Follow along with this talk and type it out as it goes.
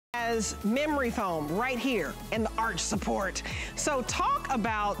has memory foam right here and the arch support. So talk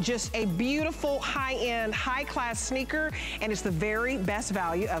about just a beautiful high-end, high-class sneaker, and it's the very best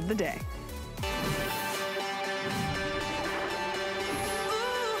value of the day.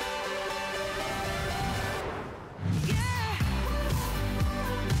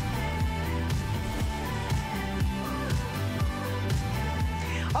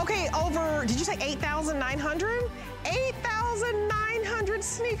 Okay, over, did you say 8,900? 8,900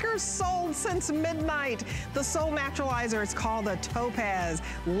 sneakers sold since midnight. The Soul Naturalizer is called the Topaz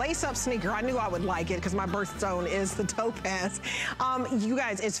lace-up sneaker. I knew I would like it because my birthstone is the topaz. You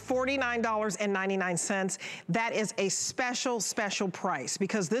guys, it's $49.99. That is a special, special price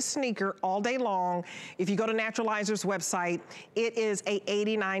because this sneaker all day long, if you go to Naturalizer's website, it is a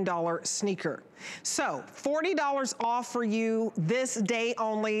 $89 sneaker. So $40 off for you this day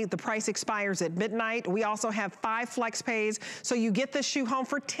only. The price expires at midnight. We also have 5 flex pays, so you get this shoe home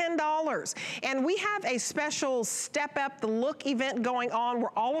for $10. And we have a special Step Up the Look event going on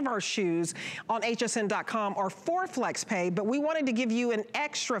where all of our shoes on hsn.com are 4 flex pay, but we wanted to give you an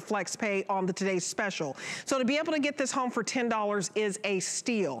extra flex pay on the today's special. So to be able to get this home for $10 is a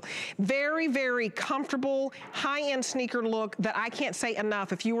steal. Very, very comfortable, high-end sneaker look that I can't say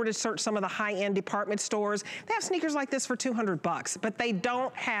enough. If you were to search some of the high-end department stores, they have sneakers like this for 200 bucks, but they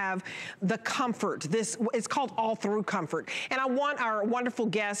don't have the comfort. This is called all through comfort. And I want our wonderful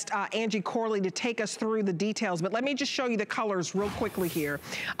guest, Angie Corley, to take us through the details, but let me just show you the colors real quickly here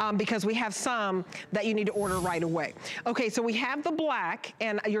because we have some that you need to order right away. Okay, so we have the black,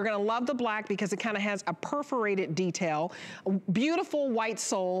 and you're gonna love the black because it kind of has a perforated detail. Beautiful white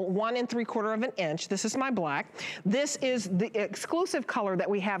sole, 1 3/4 of an inch. This is my black. This is the exclusive color that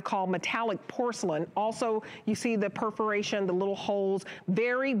we have called metallic porcelain. Also, you see the perforation, the little holes,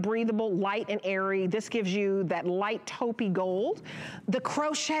 very breathable, light and airy. This gives you that light taupey gold. The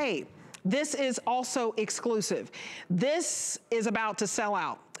crochet, this is also exclusive. This is about to sell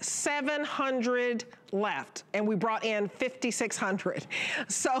out. 700 left, and we brought in 5,600.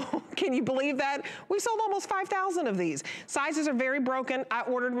 So can you believe that? We sold almost 5,000 of these. Sizes are very broken. I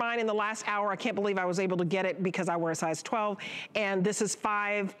ordered mine in the last hour. I can't believe I was able to get it because I wear a size 12, and this is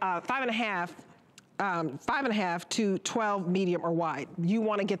 5.5 to 12 medium or wide. You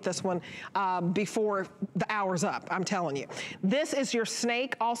want to get this one before the hour's up, I'm telling you. This is your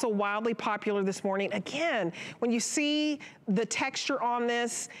snake, also wildly popular this morning. Again, when you see the texture on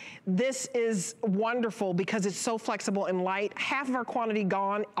this, this is wonderful because it's so flexible and light. Half of our quantity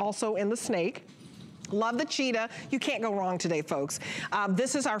gone also in the snake. Love the cheetah. You can't go wrong today, folks.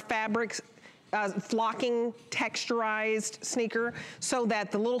 This is our fabrics. Flocking texturized sneaker so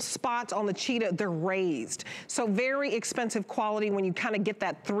that the little spots on the cheetah, they're raised. So very expensive quality when you kind of get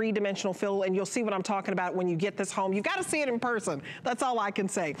that 3-dimensional feel, and you'll see what I'm talking about when you get this home. You gotta see it in person. That's all I can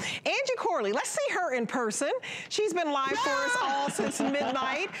say. Angie Corley, let's see her in person. She's been live for us all since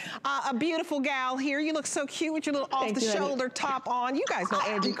midnight. A beautiful gal here. You look so cute with your little off-the-shoulder top on. You guys know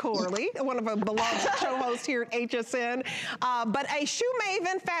Angie Corley, one of our beloved show hosts here at HSN. But a shoe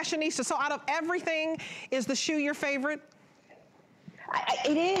maven, fashionista. So out of everything, is the shoe your favorite?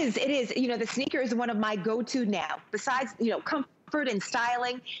 It is. You know, the sneaker is one of my go-to now. Besides, you know, comfort and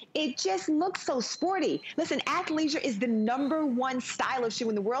styling, it just looks so sporty. Listen, athleisure is the #1 style of shoe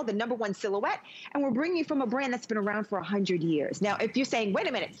in the world, the #1 silhouette, and we're bringing you from a brand that's been around for 100 years. Now, if you're saying, wait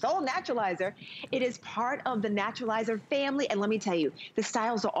a minute, Soul Naturalizer, it is part of the Naturalizer family, and let me tell you, the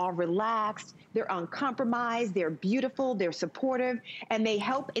styles are all relaxed, they're uncompromised, they're beautiful, they're supportive, and they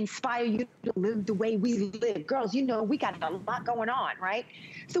help inspire you to live the way we live. Girls, you know, we got a lot going on, right?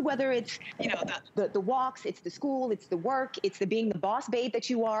 So whether it's, you know, the walks, it's the school, it's the work, it's the being the boss babe that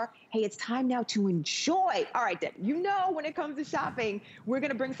you are, hey, it's time now to enjoy. All right, then, you know, when it comes to shopping, we're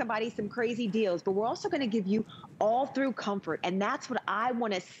gonna bring somebody some crazy deals, but we're also gonna give you all through comfort, and that's what I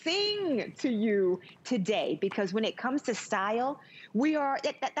wanna sing to you today, because when it comes to style,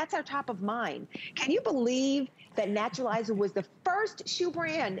 that's our top of mind. Can you believe that Naturalizer was the first shoe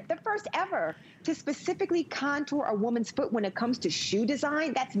brand, the first ever, to specifically contour a woman's foot when it comes to shoe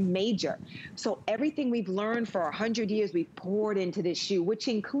design? That's major. So everything we've learned for 100 years, we've poured into this shoe, which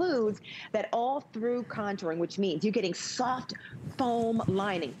includes that all through contouring, which means you're getting soft foam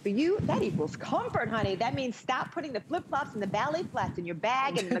lining. For you, that equals comfort, honey. That means stop putting the flip-flops and the ballet flats in your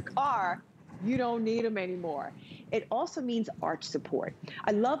bag and in the car. You don't need them anymore. It also means arch support.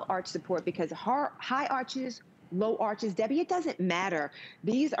 I love arch support because high arches, low arches, Debbie, it doesn't matter.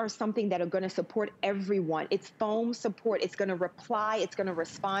 These are something that are going to support everyone. It's foam support. It's going to reply. It's going to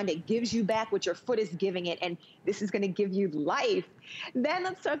respond. It gives you back what your foot is giving it, and this is going to give you life. Then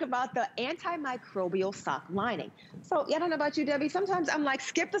let's talk about the antimicrobial sock lining. So I don't know about you, Debbie. Sometimes I'm like,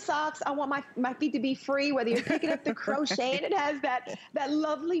 skip the socks. I want my feet to be free, whether you're picking up the crochet and it has that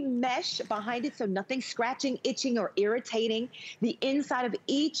lovely mesh behind it, so nothing scratching, itching, or irritating. The inside of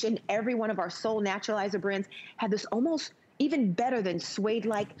each and every one of our Soul Naturalizer brands have this almost even better than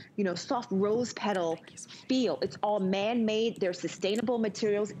suede-like, soft rose petal feel. It's all man-made. They're sustainable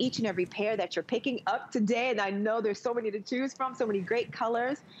materials, each and every pair that you're picking up today. And I know there's so many to choose from, so many great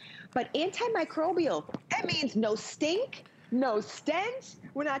colors. But antimicrobial, that means no stink, no stench.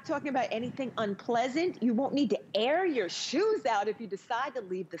 We're not talking about anything unpleasant. You won't need to air your shoes out if you decide to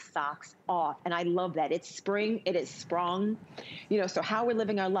leave the socks off. And I love that. It's spring. It is sprung. So how we're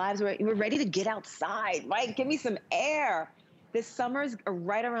living our lives, we're ready to get outside, right? Give me some air. This summer's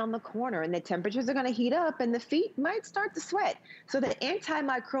right around the corner, and the temperatures are going to heat up, and the feet might start to sweat. So the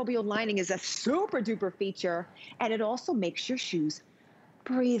antimicrobial lining is a super duper feature, and it also makes your shoes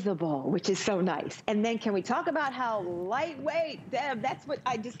breathable, which is so nice. And then can we talk about how lightweight, Deb? That's what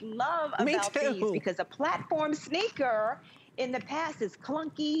I just love about these, because a platform sneaker in the past is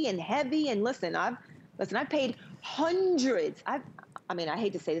clunky and heavy. And listen, I've paid hundreds. I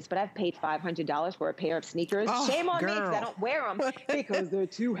hate to say this, but I've paid $500 for a pair of sneakers. Oh, shame on me because I don't wear them because they're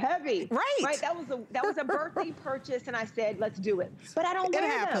too heavy. Right. That was a birthday purchase, and I said, let's do it. But I don't wear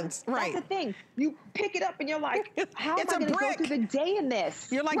them. It happens. Right. That's the thing. You pick it up, and you're like, how am I going to go through the day in this?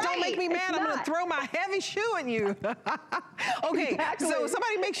 You're like, don't make me mad. I'm going to throw my heavy shoe at you. Okay, so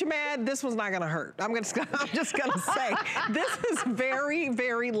somebody makes you mad. This one's not going to hurt. I'm just going to say, this is very,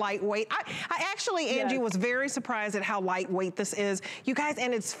 very lightweight. I actually, Angie, was very surprised at how lightweight this is. You guys,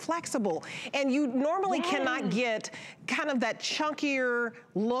 and it's flexible. And you normally cannot get kind of that chunkier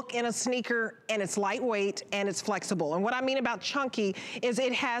look in a sneaker, and it's lightweight and it's flexible. And what I mean about chunky is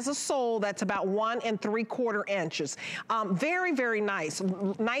it has a sole that's about 1 3/4 inches. Very, very nice.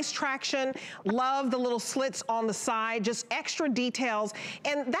 Nice traction. Love the little slits on the side, just extra details.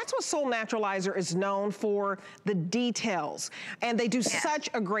 And that's what Soul Naturalizer is known for, the details. And they do such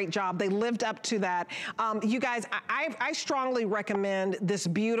a great job. They lived up to that. You guys, I strongly recommend this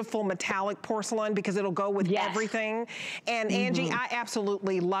beautiful metallic porcelain because it'll go with everything. And Angie, I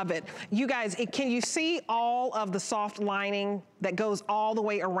absolutely love it. You guys, can you see all of the soft lining that goes all the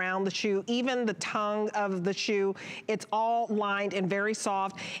way around the shoe, even the tongue of the shoe? It's all lined and very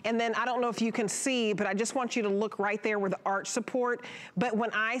soft. And then I don't know if you can see, but I just want you to look right there with the arch support. But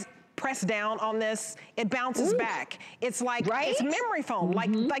when I press down on this, it bounces back. It's like, it's memory foam.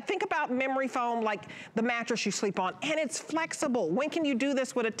 Like think about memory foam, like the mattress you sleep on, and it's flexible. When can you do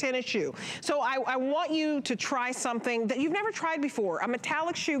this with a tennis shoe? So I want you to try something that you've never tried before. A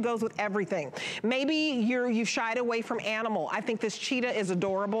metallic shoe goes with everything. Maybe you've shied away from animal. I think this cheetah is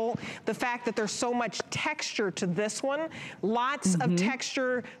adorable. The fact that there's so much texture to this one, lots of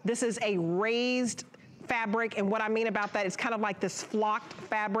texture. This is a raised fabric, and what I mean about that is kind of like this flocked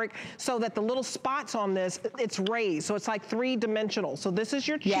fabric, so that the little spots on this, it's raised, so it's like 3-dimensional. So this is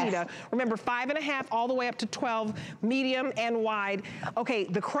your cheetah. Remember, 5.5 all the way up to 12, medium and wide. Okay,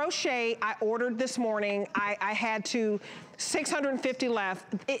 the crochet I ordered this morning, I had to 650 left.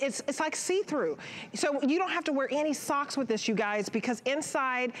 It's like see-through. So you don't have to wear any socks with this, you guys, because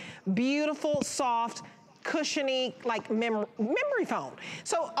inside, beautiful, soft, cushiony, like memory foam.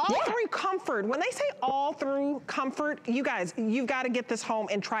 So all through comfort. When they say all through comfort, you guys, you've got to get this home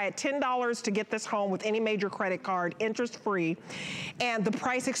and try it. $10 to get this home with any major credit card, interest-free, and the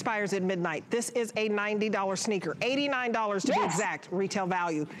price expires at midnight. This is a $90 sneaker, $89 to be exact, retail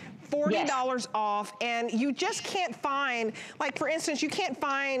value. $40 off, and you just can't find, like for instance, you can't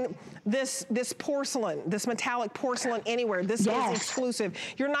find this porcelain, this metallic porcelain anywhere. This is exclusive.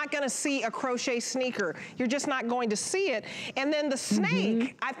 You're not gonna see a crochet sneaker. You're just not going to see it. And then the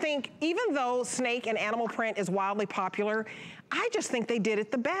snake, I think, even though snake and animal print is wildly popular, I just think they did it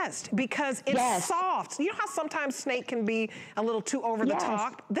the best because it's soft. You know how sometimes snake can be a little too over the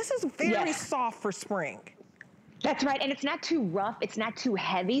top? This is very soft for spring. That's right, and it's not too rough, it's not too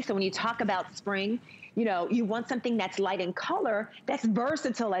heavy. So when you talk about spring, you want something that's light in color, that's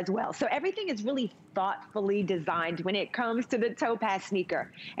versatile as well. So everything is really thoughtfully designed when it comes to the Topaz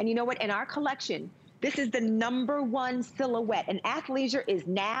sneaker. And you know what, in our collection, this is the #1 silhouette, and athleisure is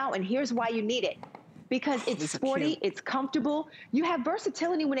now, and here's why you need it. Because it's sporty, it's comfortable. You have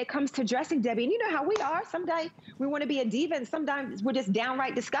versatility when it comes to dressing, Debbie. And you know how we are. Sometimes we want to be a diva, and sometimes we're just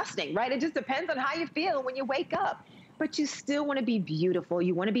downright disgusting, right? It just depends on how you feel when you wake up. but you still want to be beautiful.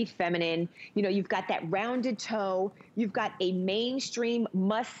 You want to be feminine. You know, you've got that rounded toe. You've got a mainstream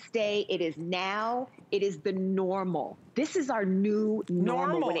must stay. It is now. It is the normal. This is our new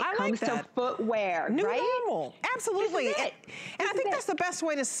normal when it comes to footwear, new right? Normal, absolutely. And I think that's the best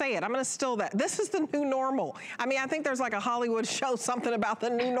way to say it. I'm going to steal that. This is the new normal. I mean, I think there's like a Hollywood show, something about the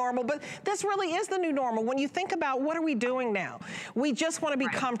new normal, but this really is the new normal. When you think about what are we doing now? We just want to be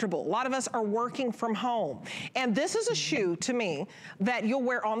comfortable. A lot of us are working from home. And this is a shoe, to me, that you'll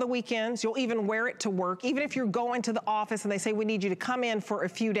wear on the weekends. You'll even wear it to work. Even if you're going to the office and they say, we need you to come in for a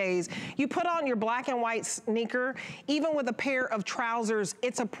few days, you put on your black and white sneaker, even with a pair of trousers,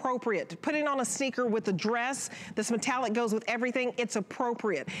 it's appropriate. Putting on a sneaker with a dress, this metallic goes with everything, it's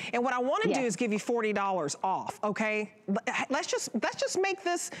appropriate. And what I want to do is give you $40 off, okay? Let's just make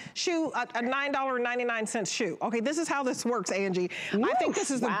this shoe a $9.99 shoe. Okay, this is how this works, Angie. I think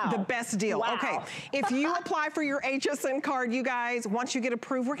this is the best deal. Okay, if you apply for your HSN card, you guys, once you get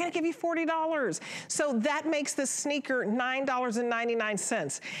approved, we're gonna give you $40. So that makes this sneaker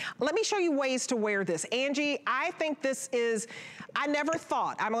 $9.99. Let me show you ways to wear this. Angie, I think this is, I never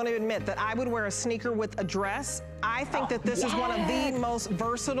thought, I'm gonna admit, that I would wear a sneaker with a dress. I think that this is one of the most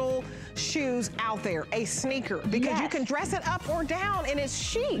versatile shoes out there, a sneaker, because you can dress it up or down and it's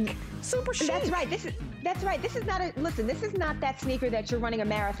chic, super chic. That's right, that's right. This is not listen, this is not that sneaker that you're running a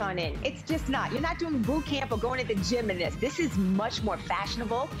marathon in. It's just not. You're not doing boot camp or going to the gym in this. This is much more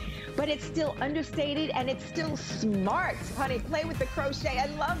fashionable, but it's still understated and it's still smart, honey. Play with the crochet, I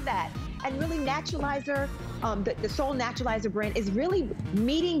love that. And really Naturalizer, the Soul Naturalizer brand is really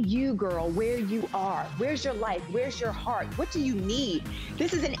meeting you, girl, where you are. Where's your life? Where's your heart? What do you need?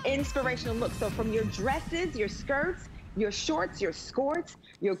 This is an inspirational look. So from your dresses, your skirts, your shorts, your skirts,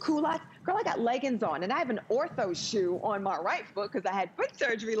 your culottes. Girl, I got leggings on and I have an ortho shoe on my right foot because I had foot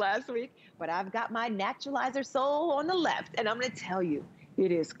surgery last week, but I've got my Naturalizer sole on the left. And I'm gonna tell you,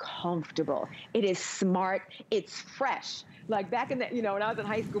 it is comfortable. It is smart. It's fresh. Like back in the, you know, when I was in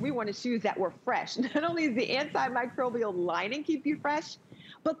high school, we wanted shoes that were fresh. Not only is the antimicrobial lining keep you fresh,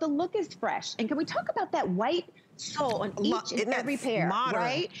 but the look is fresh. And can we talk about that white sole on each and every pair,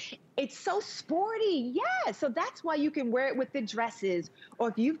 right? It's so sporty, yeah. So that's why you can wear it with the dresses. Or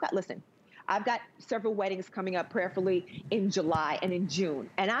if you've got, listen, I've got several weddings coming up prayerfully in July and in June.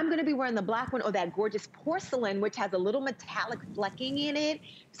 And I'm gonna be wearing the black one or that gorgeous porcelain, which has a little metallic flecking in it.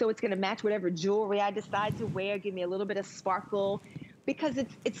 So it's gonna match whatever jewelry I decide to wear, give me a little bit of sparkle, because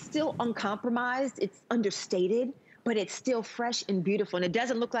it's still uncompromised, it's understated, but it's still fresh and beautiful. And it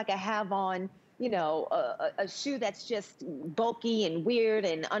doesn't look like I have on, you know, a shoe that's just bulky and weird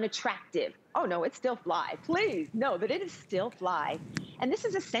and unattractive. Oh no, it's still fly. Please know that it is still fly. And this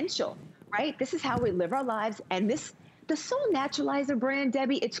is essential, right? This is how we live our lives. And the Soul Naturalizer brand,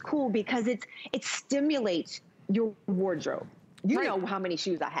 Debbie, it's cool because it stimulates your wardrobe. You know how many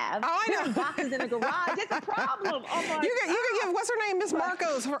shoes I have. Oh, I know. Boxes in the garage. It's a problem. Oh my you can give, what's her name, Miss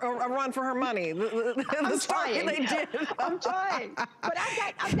Marcos, a run for her money. I'm trying. I'm trying. But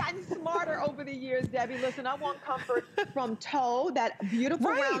I've gotten smarter over the years, Debbie. Listen, I want comfort from toe, that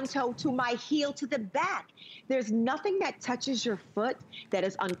beautiful round toe, to my heel, to the back. There's nothing that touches your foot that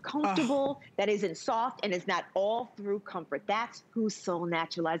is uncomfortable, that isn't soft, and is not all through comfort. That's who Soul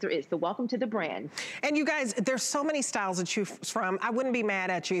Naturalizer is. So welcome to the brand. And you guys, there's so many styles to choose from. I wouldn't be mad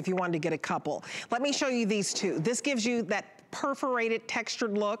at you if you wanted to get a couple. Let me show you these two. This gives you that perforated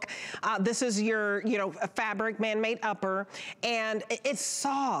textured look. This is your, you know, fabric, man-made upper, and it's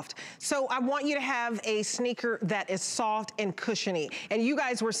soft. So I want you to have a sneaker that is soft and cushiony. And you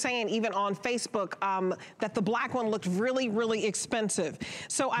guys were saying even on Facebook that the black one looked really, really expensive.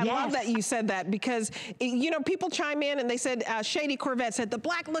 So I love that you said that, because, you know, people chime in and they said, Shady Corvette said, the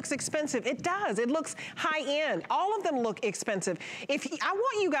black looks expensive. It does. It looks high-end. All of them look expensive. I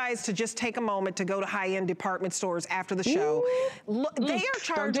want you guys to just take a moment to go to high-end department stores after the show. Look, they are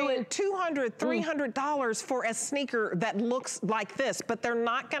charging $200, $300 for a sneaker that looks like this, but they're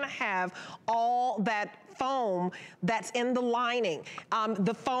not gonna have all that foam that's in the lining,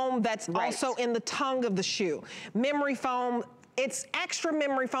 the foam that's also in the tongue of the shoe. Memory foam. It's extra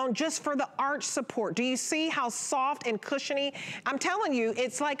memory foam just for the arch support. Do you see how soft and cushiony? I'm telling you,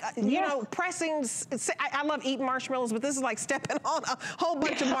 it's like, you know, pressing, I love eating marshmallows, but this is like stepping on a whole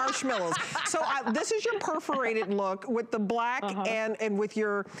bunch of marshmallows. So this is your perforated look with the black and with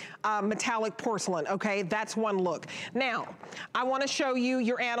your metallic porcelain, okay? That's one look. Now, I wanna show you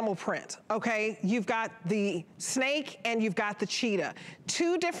your animal print, okay? You've got the snake and you've got the cheetah.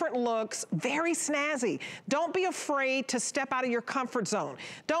 Two different looks, very snazzy. Don't be afraid to step out of your comfort zone.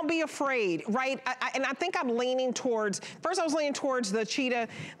 Don't be afraid, right? And I think I'm leaning towards, first I was leaning towards the cheetah.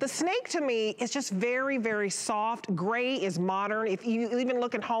 The snake to me is just very, very soft. Gray is modern. If you even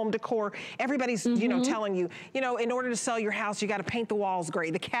look at home decor, everybody's, you know, telling you, you know, in order to sell your house, you got to paint the walls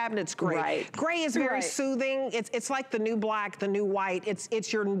gray, the cabinets gray. Right. Gray is very soothing. It's like the new black, the new white.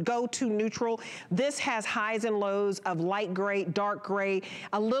 It's your go-to neutral. This has highs and lows of light gray, dark gray,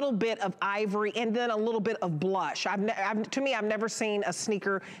 a little bit of ivory, and then a little bit of blush. To me, I've never seen a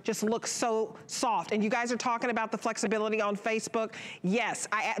sneaker just look so soft. And you guys are talking about the flexibility on Facebook. Yes,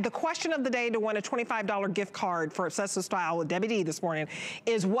 the question of the day to win a $25 gift card for Obsessive Style with Debbie D this morning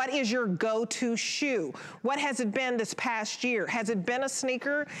is, what is your go-to shoe? What has it been this past year? Has it been a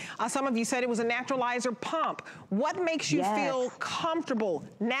sneaker? Some of you said it was a naturalizer pump. What makes you feel comfortable?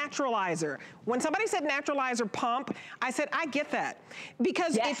 Naturalizer. When somebody said naturalizer pump, I said, I get that.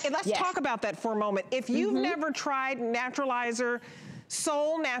 Because let's talk about that for a moment. If you've never tried naturalizer,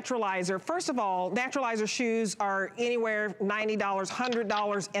 sole naturalizer, first of all, naturalizer shoes are anywhere $90,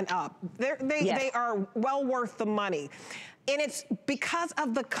 $100 and up. They are well worth the money. And it's because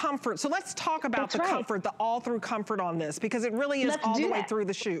of the comfort. So let's talk about the comfort, the all-through comfort on this, because it really is all the way through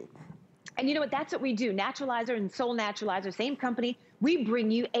the shoe. And you know what, that's what we do. Naturalizer and Soul Naturalizer, same company, we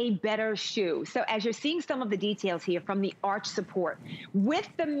bring you a better shoe. So as you're seeing some of the details here from the arch support, with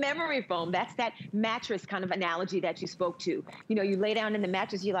the memory foam, that's that mattress kind of analogy that you spoke to. You know, you lay down in the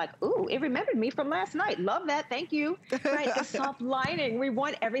mattress, you're like, ooh, it remembered me from last night. Love that, thank you. Right, the soft lining. We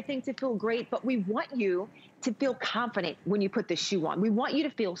want everything to feel great, but we want you to feel confident when you put the shoe on. We want you to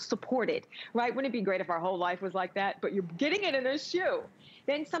feel supported, right? Wouldn't it be great if our whole life was like that? But you're getting it in a shoe.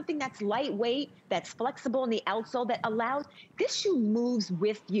 Then something that's lightweight, that's flexible in the outsole, that allows, this shoe moves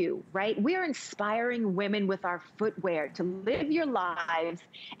with you, right? We're inspiring women with our footwear to live your lives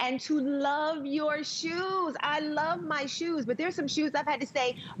and to love your shoes. I love my shoes, but there's some shoes I've had to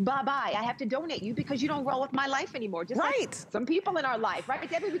say, bye-bye. I have to donate you because you don't roll with my life anymore. Just like some people in our life, right?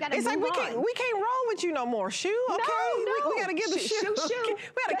 Debbie, we gotta move on. We can't roll with you no more. Shoe, okay? No. We gotta give the shoe.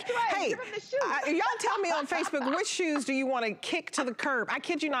 Hey, y'all tell me on Facebook, which shoes do you want to kick to the curb? I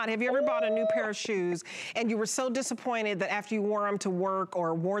kid you not. Have you ever bought a new pair of shoes and you were so disappointed that after you wore them to work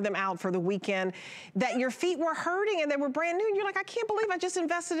or wore them out for the weekend that your feet were hurting and they were brand new and you're like, I can't believe I just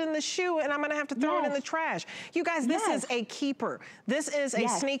invested in this shoe and I'm going to have to throw it in the trash. You guys, this is a keeper. This is a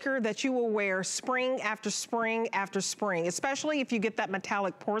sneaker that you will wear spring after spring after spring, especially if you get that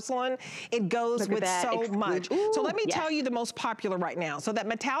metallic porcelain. It goes with so much. Ooh, so let me tell you the most popular right now. So that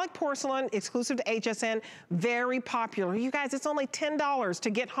metallic porcelain, exclusive to HSN, very popular. You guys, it's only $10 to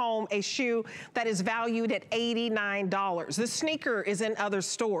get home a shoe that is valued at $89. The sneaker is in other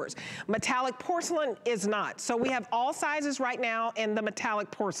stores. Metallic porcelain is not. So we have all sizes right now in the metallic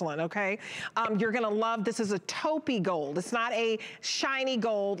porcelain, okay? You're gonna love, this is a taupey gold. It's not a shiny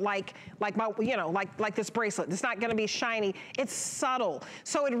gold like my, you know, like this bracelet. It's not gonna be shiny. It's subtle.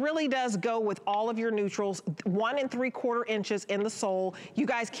 So it really does go with all of your neutrals, 1 3/4 inches in the sole. You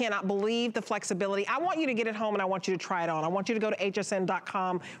guys cannot believe the flexibility. I want you to get it home and I want you to try it on. I want you to go to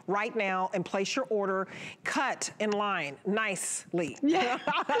hsn.com right now and place your order. Cut in line nicely. Yeah.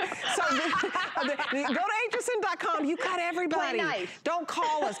 So go to hsn.com. You cut everybody. Nice. Don't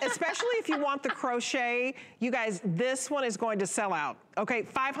call us, especially if you want the crochet. You guys, this one is going to sell out. Okay,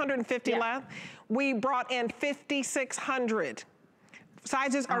 550 left. We brought in 5,600.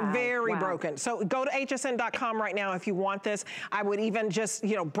 Sizes are very broken. So go to hsn.com right now if you want this. I would even just,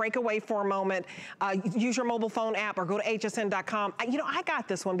 you know, break away for a moment, use your mobile phone app or go to hsn.com. You know, I got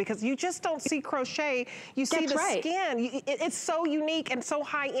this one because you just don't see crochet. You see the skin. It's so unique and so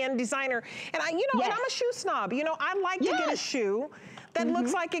high-end designer. And and I'm a shoe snob. You know, I like to get a shoe that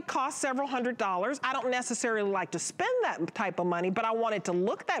looks like it costs several $100s. I don't necessarily like to spend that type of money, but I want it to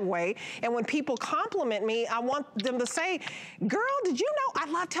look that way. And when people compliment me, I want them to say, girl, did you know?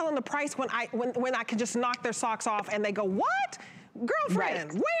 I love telling the price when I can just knock their socks off and they go, what?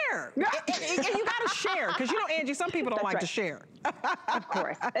 Girlfriend, where? And you gotta share, because you know, Angie, some people don't like to share. Of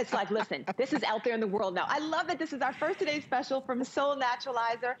course. It's like, listen, this is out there in the world now. I love that this is our first today's special from Soul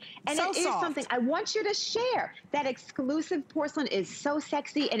Naturalizer. And it is something I want you to share. That exclusive porcelain is so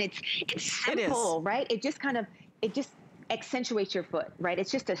sexy and it's simple, right? It just accentuates your foot, right?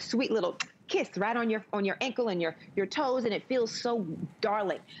 It's just a sweet little kiss right on your ankle and your toes, and it feels so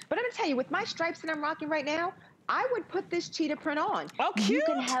darling. But I'm gonna tell you, with my stripes that I'm rocking right now, I would put this cheetah print on. Oh, cute. You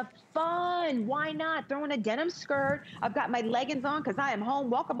can have fun. Why not? Throw in a denim skirt. I've got my leggings on because I am home.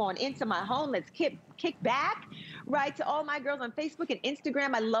 Welcome on into my home. Let's kick back. Right, to all my girls on Facebook and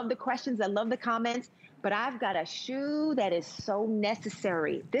Instagram. I love the questions. I love the comments. But I've got a shoe that is so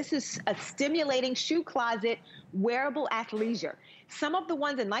necessary. This is a stimulating shoe closet, wearable athleisure. Some of the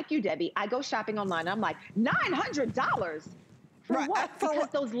ones, and like you, Debbie, I go shopping online. I'm like, $900 for right. what? Because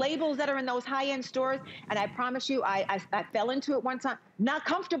those labels that are in those high-end stores, and I promise you, I fell into it one time. Not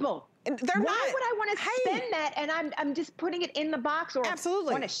comfortable. Why would I want to spend that and I'm just putting it in the box or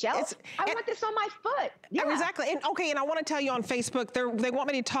on a shelf? I want this on my foot. Yeah. Exactly. And okay, and I want to tell you on Facebook, they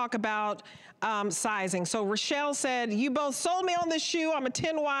want me to talk about sizing. So Rochelle said, you both sold me on this shoe. I'm a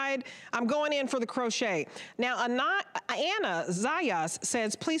 10 wide. I'm going in for the crochet. Now, Anna Zayas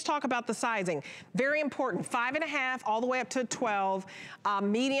says, please talk about the sizing. Very important, 5.5 all the way up to 12,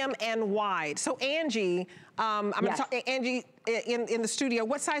 medium and wide. So Angie, I'm going to talk, Angie in the studio,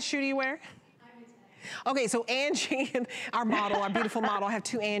 what size shoe do you wear? Okay, so Angie, our model, our beautiful model, I have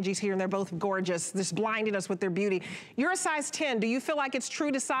two Angies here and they're both gorgeous, just blinding us with their beauty. You're a size 10. Do you feel like it's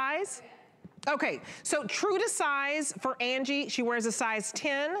true to size? Okay, so true to size for Angie, she wears a size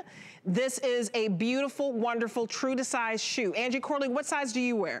 10. This is a beautiful, wonderful, true to size shoe. Angie Corley, what size do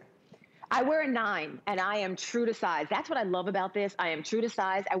you wear? I wear a 9 and I am true to size. That's what I love about this. I am true to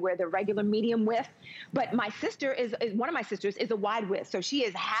size. I wear the regular medium width, but my sister one of my sisters is a wide width. So she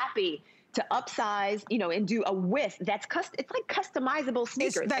is happy to upsize, you know, and do a width that's it's like customizable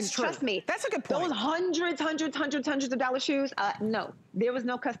sneakers. That's true. Trust me, that's a good point. Those hundreds of dollar shoes, no, there was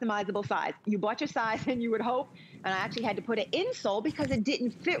no customizable size. You bought your size and you would hope, and I actually had to put an insole because it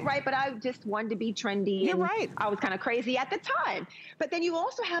didn't fit right, but I just wanted to be trendy. You're right. I was kind of crazy at the time. But then you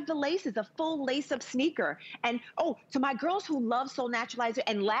also have the laces, a full lace-up sneaker. And to my girls who love Soul Naturalizer,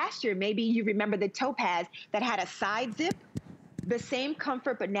 and last year, maybe you remember the Topaz that had a side zip, the same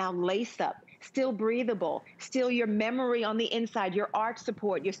comfort, but now lace up, still breathable, still your memory on the inside, your arch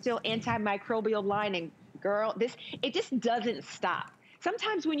support, you're still antimicrobial lining. Girl, it just doesn't stop.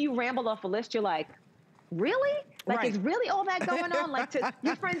 Sometimes when you ramble off a list, you're like, really? Like, is really all that going on? Like, to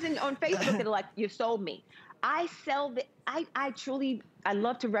your friends on Facebook that are like, you sold me. I sell I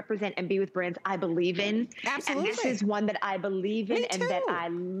love to represent and be with brands I believe in. Absolutely. And this is one that I believe in and that I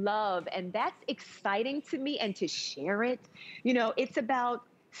love. And that's exciting to me, and to share it. You know, it's about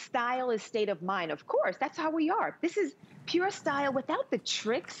style is state of mind. Of course, that's how we are. This is pure style without the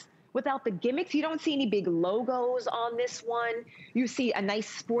tricks, without the gimmicks. You don't see any big logos on this one. You see a nice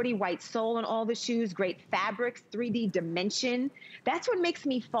sporty white sole on all the shoes, great fabrics, 3D dimension. That's what makes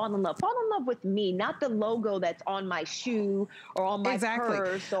me fall in love. Fall in love with me, not the logo that's on my shoe or on my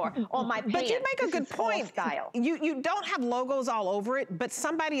purse or on my pants. But you make a good point. Style. You don't have logos all over it, but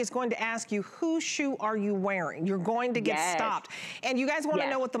somebody is going to ask you, whose shoe are you wearing? You're going to get stopped. And you guys want to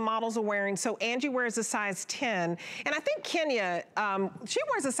know what the models are wearing. So Angie wears a size 10. And I think Kenya, she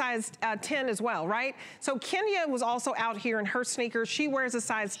wears a size 10 as well, right? So Kenya was also out here in her sneakers. She wears a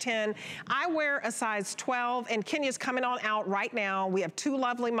size 10. I wear a size 12, and Kenya's coming on out right now. We have two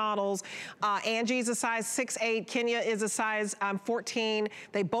lovely models. Angie's a size 6'8". Kenya is a size 14.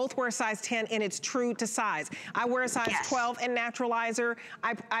 They both wear a size 10, and it's true to size. I wear a size 12 in Naturalizer.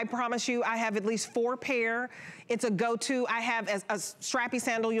 I promise you, I have at least 4 pair. It's a go-to. I have a strappy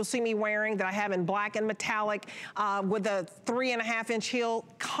sandal you'll see me wearing that I have in black and metallic with a 3.5-inch heel.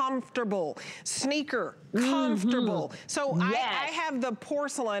 Comfortable. Sneaker. Comfortable. So I have the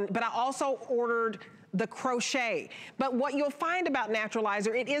porcelain, but I also ordered the crochet. But what you'll find about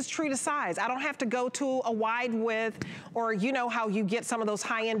Naturalizer, it is true to size. I don't have to go to a wide width, or you know how you get some of those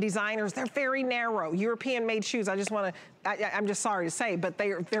high-end designers. They're very narrow. European-made shoes, I'm just sorry to say, but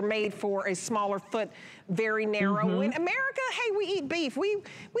they're made for a smaller foot, very narrow. In America, hey, we eat beef. We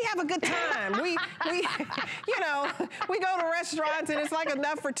have a good time. We you know, we go to restaurants and it's like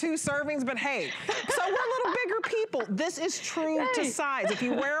enough for 2 servings, but hey, so we're little bigger people. This is true to size. If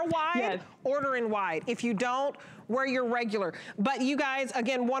you wear a wide, order in wide. If you don't, wear your regular. But you guys,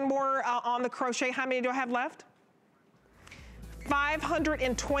 again, one more on the crochet. How many do I have left?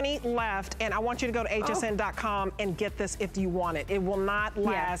 520 left, and I want you to go to hsn.com and get this if you want it. It will not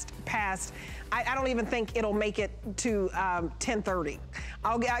last past, I don't even think it'll make it to 10:30.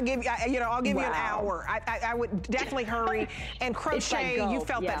 I'll give you an hour. I would definitely hurry. And crochet, you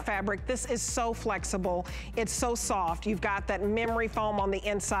felt that fabric. This is so flexible. It's so soft. You've got that memory foam on the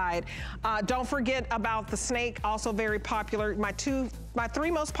inside. Don't forget about the snake, also very popular. My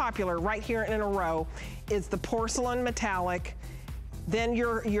 3 most popular right here in a row is the porcelain metallic. Then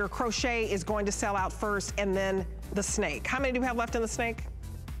your crochet is going to sell out first, and then the snake. How many do we have left in the snake?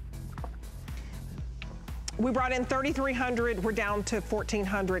 We brought in 3,300. We're down to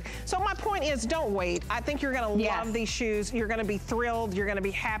 1,400. So my point is, don't wait. I think you're going to love these shoes. You're going to be thrilled. You're going to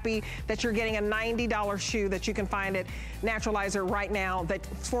be happy that you're getting a $90 shoe that you can find at Naturalizer right now. That's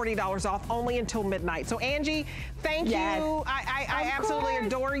 $40 off only until midnight. So Angie, thank you. I absolutely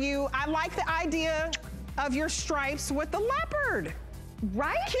adore you. I like the idea of your stripes with the leopard.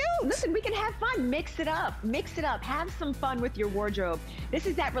 Right? Cute. Listen, we can have fun. Mix it up. Mix it up. Have some fun with your wardrobe. This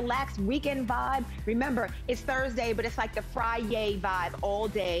is that relaxed weekend vibe. Remember, it's Thursday, but it's like the Friday vibe all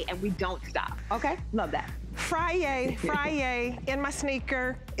day, and we don't stop. Okay? Love that. Friday, in my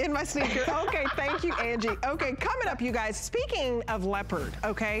sneaker, Okay, thank you, Angie. Okay, coming up, you guys, speaking of leopard,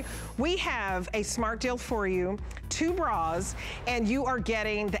 okay, we have a smart deal for you, 2 bras, and you are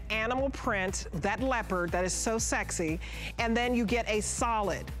getting the animal print, that leopard that is so sexy, and then you get a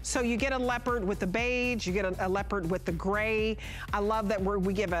solid. So you get a leopard with the beige, you get a leopard with the gray. I love that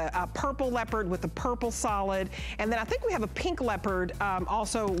we give a purple leopard with the purple solid, and then I think we have a pink leopard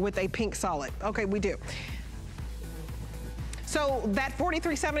also with a pink solid. Okay, we do. So that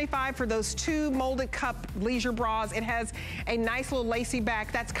 $43.75 for those 2 molded cup leisure bras. It has a nice little lacy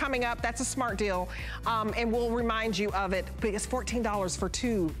back. That's coming up. That's a smart deal. And we'll remind you of it. But it's $14 for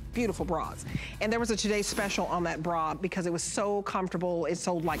 2 beautiful bras. And there was a Today Special on that bra because it was so comfortable. It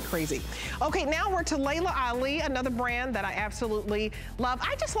sold like crazy. Okay, now we're to Layla Ali, another brand that I absolutely love.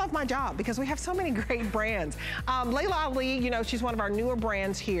 I just love my job because we have so many great brands. Layla Ali, you know, she's one of our newer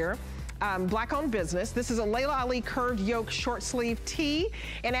brands here. Black-owned business. This is a Layla Ali curved yoke short sleeve tee.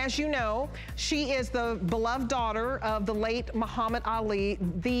 And as you know, she is the beloved daughter of the late Muhammad Ali,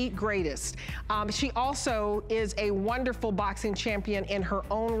 the greatest. She also is a wonderful boxing champion in her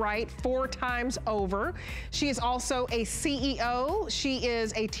own right, 4 times over. She is also a CEO. She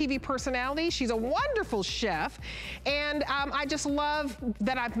is a TV personality. She's a wonderful chef. And I just love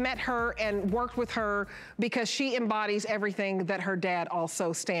that I've met her and worked with her because she embodies everything that her dad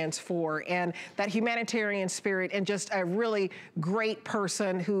also stands for. And that humanitarian spirit, and just a really great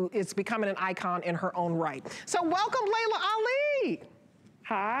person who is becoming an icon in her own right. So welcome, Layla Ali.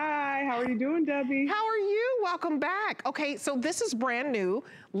 Hi, how are you doing, Debbie? How are you? Welcome back. Okay, so this is brand new.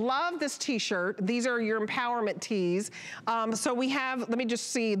 Love this t-shirt. These are your empowerment tees. So we have, let me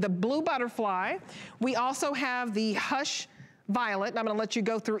just see, the blue butterfly. We also have the Hush Violet, and I'm gonna let you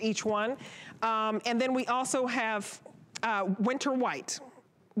go through each one. And then we also have Winter White.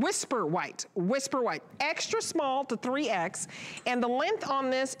 Whisper white, extra small to 3X, and the length on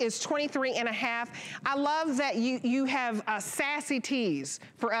this is 23.5. I love that you have sassy tees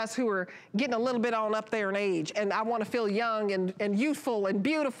for us who are getting a little bit on up there in age, and I want to feel young and youthful and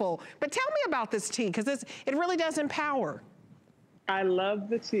beautiful. But tell me about this tee, because it really does empower. I love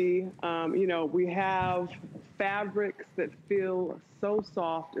the tee. You know, we have fabrics that feel so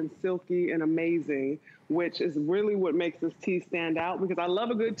soft and silky and amazing, which is really what makes this tee stand out, because I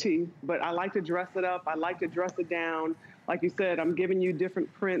love a good tee, but I like to dress it up. I like to dress it down. Like you said, I'm giving you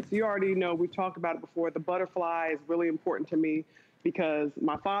different prints. You already know, we've talked about it before. The butterfly is really important to me because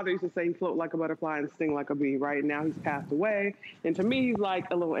my father used to say he float like a butterfly and sting like a bee, right? Now he's passed away. And to me, he's like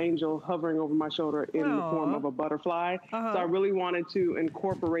a little angel hovering over my shoulder in the form of a butterfly. So I really wanted to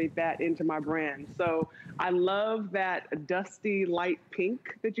incorporate that into my brand. So I love that dusty light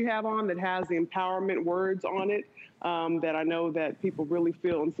pink that you have on that has the empowerment words on it. That I know that people really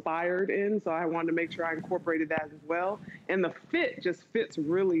feel inspired in. So I wanted to make sure I incorporated that as well. And the fit just fits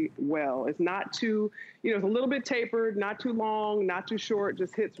really well. It's not too, you know, it's a little bit tapered, not too long, not too short,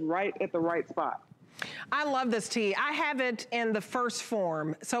 just hits right at the right spot. I love this tee. I have it in the first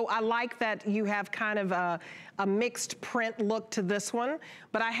form. So I like that you have kind of a mixed print look to this one,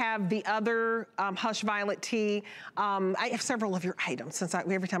 but I have the other Hush Violet tee. I have several of your items since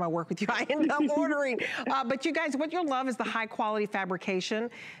every time I work with you, I end up ordering. But you guys, what you'll love is the high quality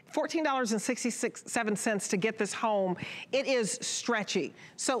fabrication. $14.67 to get this home. It is stretchy.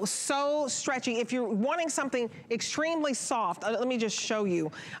 So stretchy. If you're wanting something extremely soft, let me just show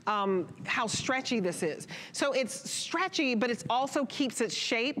you how stretchy this is. So it's stretchy, but it also keeps its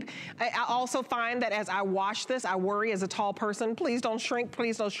shape. I also find that as I wash this, I worry as a tall person, please don't shrink,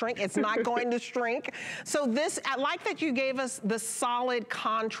 please don't shrink. It's not going to shrink. So this, I like that you gave us the solid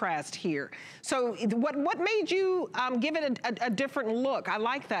contrast here. So what made you give it a different look? I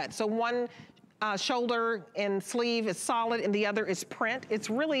like that. So one shoulder and sleeve is solid and the other is print. It's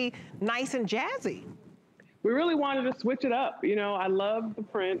really nice and jazzy. We really wanted to switch it up. You know, I love the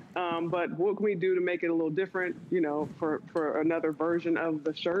print, but what can we do to make it a little different, you know, for another version of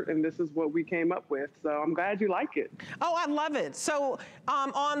the shirt? And this is what we came up with. So I'm glad you like it. Oh, I love it. So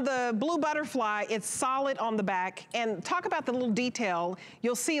on the blue butterfly, it's solid on the back. And talk about the little detail.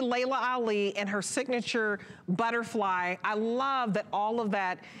 You'll see Layla Ali and her signature butterfly. I love that all of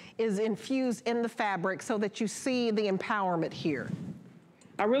that is infused in the fabric so that you see the empowerment here.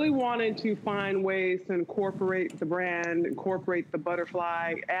 I really wanted to find ways to incorporate the brand, incorporate the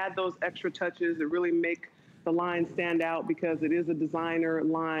butterfly, add those extra touches that really make the line stand out, because it is a designer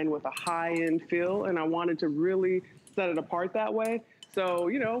line with a high-end feel, and I wanted to really set it apart that way. So,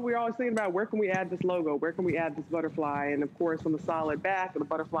 you know, we're always thinking about where can we add this logo? Where can we add this butterfly? And of course, on the solid back, the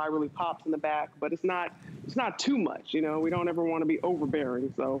butterfly really pops in the back, but it's not too much, you know? We don't ever want to be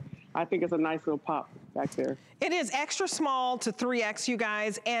overbearing. So I think it's a nice little pop back there. It is extra small to 3X, you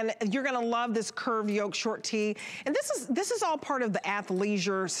guys, and you're gonna love this curved yoke short tee. And this is all part of the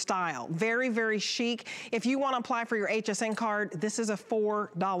athleisure style. Very, very chic. If you wanna apply for your HSN card, this is a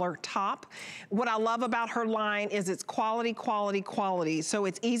 $4 top. What I love about her line is it's quality, quality, quality. So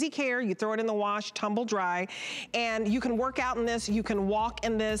it's easy care. You throw it in the wash, tumble dry, and you can work out in this, you can walk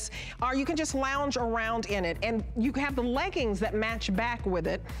in this, or you can just lounge around in it. And you have the leggings that match back with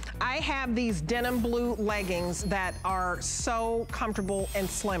it. I have these denim blue leggings that are so comfortable and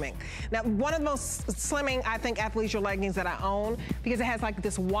slimming. Now, one of the most slimming, I think, athleisure leggings that I own, because it has like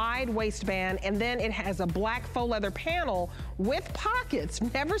this wide waistband, and then it has a black faux leather panel with pockets.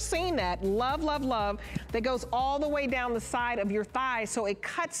 Never seen that. Love, love, love. That goes all the way down the side of your thigh, so it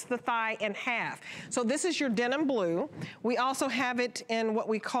cuts the thigh in half. So this is your denim blue. We also have it in what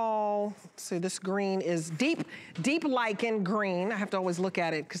we call, so this green is deep lichen green. I have to always look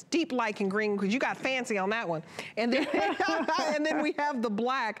at it, because deep lichen green, because you got fancy on that one. And then, and then we have the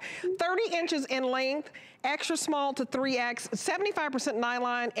black, 30 inches in length, extra small to 3X, 75%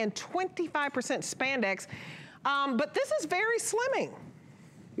 nylon and 25% spandex. But this is very slimming.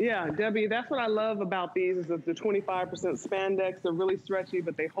 Yeah, Debbie, that's what I love about these is that the 25% spandex. They're really stretchy,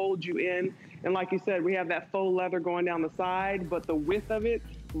 but they hold you in. And like you said, we have that faux leather going down the side, but the width of it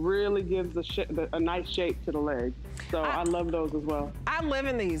really gives a nice shape to the leg. So I love those as well. I live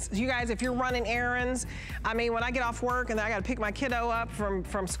in these. You guys, if you're running errands, I mean, when I get off work and I got to pick my kiddo up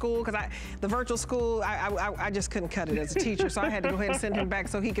from school, because the virtual school, I just couldn't cut it as a teacher, so I had to go ahead and send him back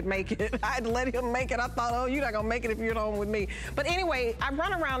so he could make it. I had to let him make it. I thought, oh, you're not going to make it if you're at home with me. But anyway, I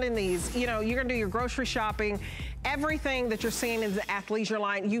run around in these. You know, you're going to do your grocery shopping. Everything that you're seeing is the athleisure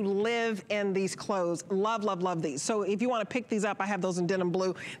line. You live in these clothes. Love, love, love these. So if you want to pick these up, I have those in denim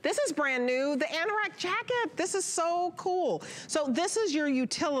blue. This is brand new, the anorak jacket. This is so cool. So this is your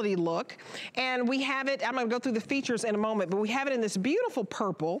utility look, and we have it, I'm gonna go through the features in a moment, but we have it in this beautiful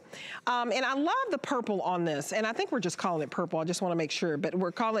purple. And I love the purple on this, and I think we're just calling it purple. I just wanna make sure, but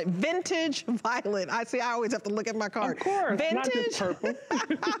we're calling it vintage violet. I always have to look at my card. Of course, vintage, not just purple.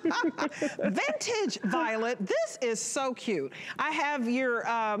 Vintage violet. This is so cute. I have your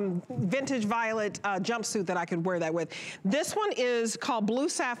vintage violet jumpsuit that I could wear that with. This one is called Blue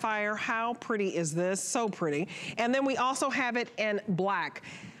Sapphire. How pretty is this? So pretty. And then we also have it in black.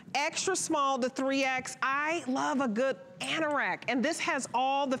 Extra small to 3X. I love a good anorak, and this has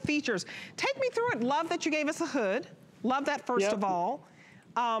all the features. Take me through it. Love that you gave us a hood. Love that first of all.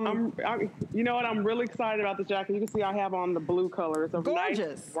 You know what? I'm really excited about this jacket. You can see I have on the blue color. It's a gorgeous,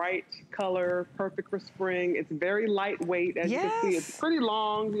 nice, bright color, perfect for spring. It's very lightweight, as you can see. It's pretty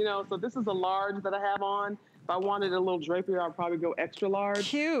long, you know, so this is a large that I have on. If I wanted a little drapier, I'd probably go extra large.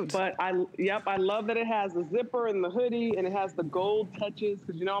 Cute. But I love that it has the zipper and the hoodie, and it has the gold touches,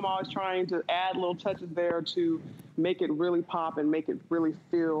 because you know I'm always trying to add little touches there to make it really pop and make it really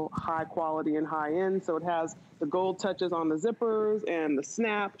feel high quality and high end. So it has the gold touches on the zippers and the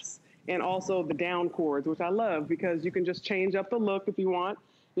snaps, and also the down cords, which I love, because you can just change up the look if you want,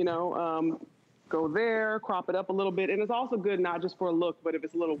 you know, go there, crop it up a little bit. And it's also good not just for a look, but if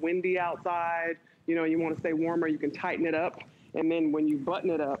it's a little windy outside, you know, you want to stay warmer, you can tighten it up. And then when you button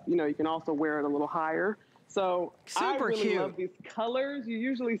it up, you know, you can also wear it a little higher. So I really love these colors. You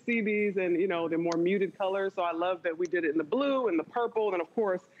usually see these in, you know, the more muted colors. So I love that we did it in the blue and the purple, and of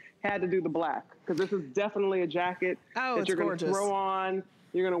course had to do the black, because this is definitely a jacket that you're going to throw on.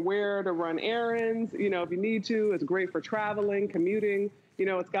 You're going to wear to run errands, you know, if you need to. It's great for traveling, commuting. You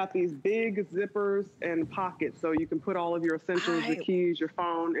know, it's got these big zippers and pockets, so you can put all of your essentials, your keys, your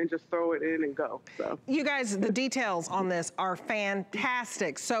phone, and just throw it in and go. So you guys, the details on this are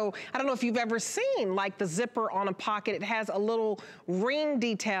fantastic. So I don't know if you've ever seen like the zipper on a pocket. It has a little ring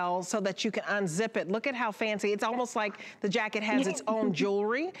detail so that you can unzip it. Look at how fancy. It's almost like the jacket has its own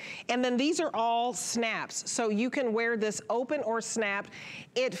jewelry. And then these are all snaps. So you can wear this open or snapped.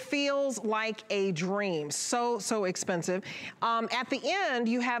 It feels like a dream. So, so expensive. At the end,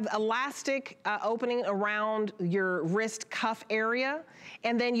 you have elastic opening around your wrist cuff area.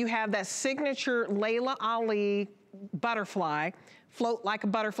 And then you have that signature Layla Ali butterfly. Float like a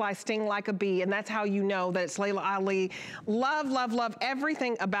butterfly, sting like a bee, and that's how you know that it's Layla Ali. Love, love, love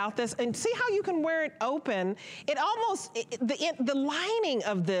everything about this. And see how you can wear it open. It almost, the lining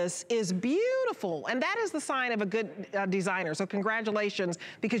of this is beautiful, and that is the sign of a good designer. So congratulations,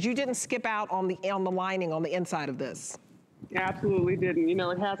 because you didn't skip out on the lining on the inside of this. Absolutely didn't. You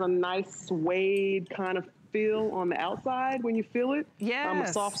know, it has a nice suede kind of feel on the outside when you feel it.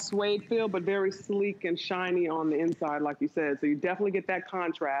 Yes. A soft suede feel, but very sleek and shiny on the inside, like you said. So you definitely get that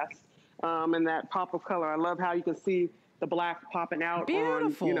contrast and that pop of color. I love how you can see the black popping out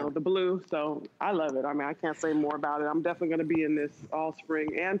on, you know, the blue. So I love it. I mean, I can't say more about it. I'm definitely going to be in this all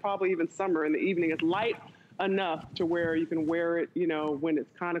spring and probably even summer in the evening. It's light enough to where you can wear it, you know, when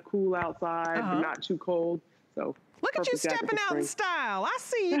it's kind of cool outside, but not too cold. So look at you stepping out in style. I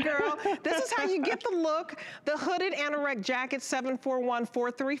see you, girl. This is how you get the look. The hooded anorak jacket,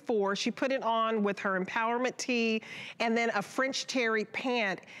 741434. She put it on with her empowerment tee and then a French terry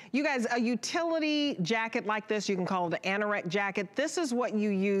pant. You guys, a utility jacket like this, you can call it an anorak jacket. This is what you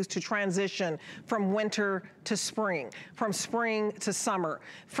use to transition from winter to spring, from spring to summer,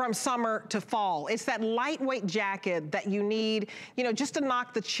 from summer to fall. It's that lightweight jacket that you need, you know, just to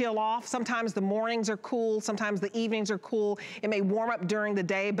knock the chill off. Sometimes the mornings are cool, sometimes the evenings are cool. It may warm up during the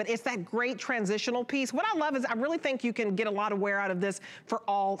day, but it's that great transitional piece. What I love is I really think you can get a lot of wear out of this for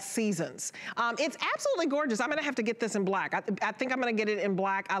all seasons. It's absolutely gorgeous. I'm gonna have to get this in black. I think I'm gonna get it in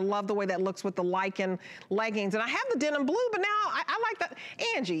black. I love the way that looks with the lichen leggings. And I have the denim blue, but now I like that.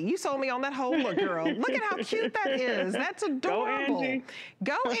 Angie, you sold me on that whole look, girl. Look at how cute that is. That's adorable. Go, Angie.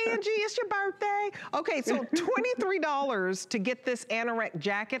 Go, Angie. It's your birthday. Okay, so $23 to get this anorak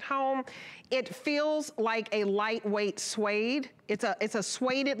jacket home. It feels like a lightweight suede. It's a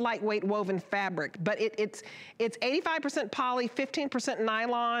suede lightweight woven fabric, but it's 85% poly, 15%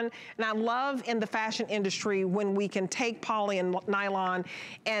 nylon, and I love in the fashion industry when we can take poly and nylon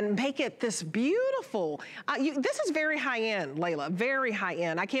and make it this beautiful. This is very high end, Layla, very high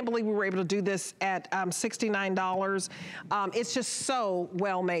end. I can't believe we were able to do this at $69. It's just so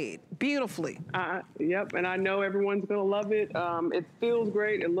well made, beautifully. Yep, and I know everyone's gonna love it. It feels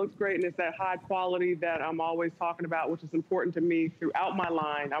great, it looks great, and it's that high quality that I'm always talking about, which is important to me throughout my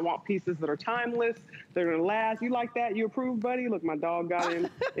line. I want pieces that are timeless, that are gonna last. You like that? You approve, buddy? Look, my dog got in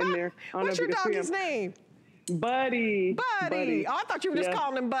there. What's your dog's name? Buddy. Buddy. Oh, I thought you were just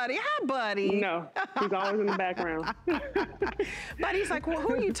calling him Buddy. Hi, Buddy. No, he's always in the background. Buddy's like, well,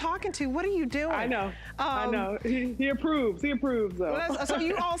 who are you talking to? What are you doing? I know. I know. He approves. He approves, though. So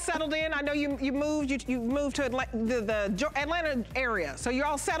you all settled in. I know you moved. You moved to the Atlanta area. So you're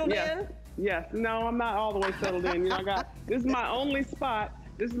all settled in. Yes. No, I'm not all the way settled in. You know, this is my only spot.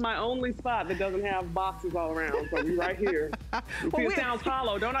 This is my only spot that doesn't have boxes all around. So we're right here. See, it sounds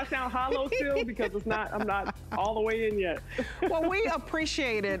hollow. Don't I sound hollow still? Because I'm not all the way in yet. Well, we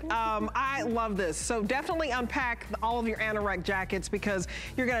appreciate it. I love this. So definitely unpack all of your anorak jackets because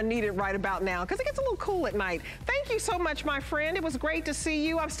you're going to need it right about now because it gets a little cool at night. Thank you so much, my friend. It was great to see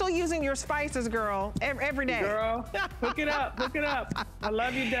you. I'm still using your spices, girl, every day. Girl, hook it up. Hook it up. I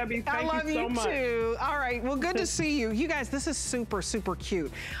love you, Debbie. Thank you so much. I love you, too. All right. Well, good to see you. You guys, this is super, super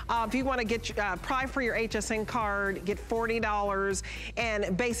cute. If you want to get apply for your HSN card, get $40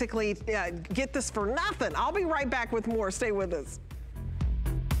 and basically get this for nothing. I'll be right back with more. Stay with us.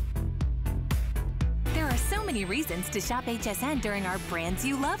 There are so many reasons to shop HSN during our Brands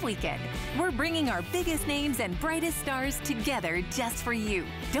You Love weekend. We're bringing our biggest names and brightest stars together just for you.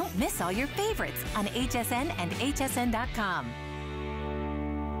 Don't miss all your favorites on HSN and hsn.com.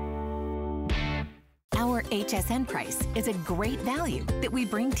 Our HSN price is a great value that we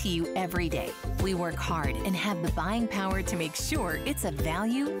bring to you every day. We work hard and have the buying power to make sure it's a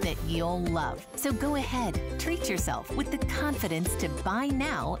value that you'll love. So go ahead, treat yourself with the confidence to buy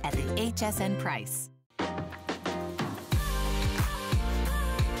now at the HSN price.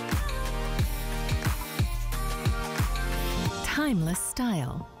 Timeless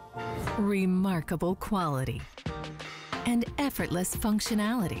style, remarkable quality, and effortless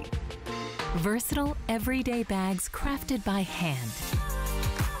functionality. Versatile, everyday bags crafted by hand.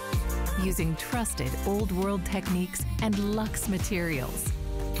 using trusted old world techniques and luxe materials.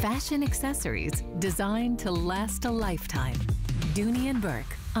 Fashion accessories designed to last a lifetime. Dooney and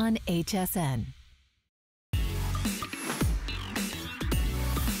Burke on HSN.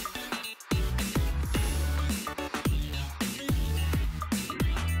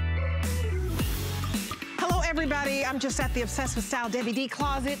 Everybody, I'm just at the Obsessed with Style Debbie D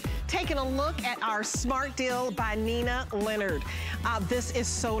closet, taking a look at our Smart Deal by Nina Leonard. This is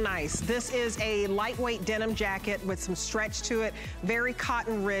so nice. This is a lightweight denim jacket with some stretch to it, very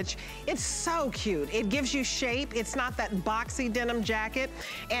cotton rich. It's so cute. It gives you shape. It's not that boxy denim jacket.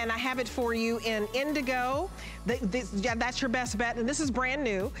 And I have it for you in indigo. Yeah, that's your best bet. And this is brand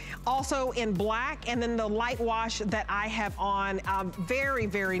new. Also in black, and then the light wash that I have on, very,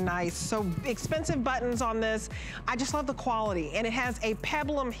 very nice. So expensive buttons on this. I just love the quality. And it has a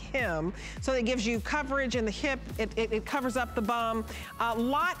peplum hem, so it gives you coverage in the hip. It covers up the bum.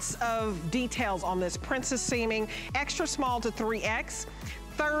 Lots of details on this. Princess seaming, extra small to 3X.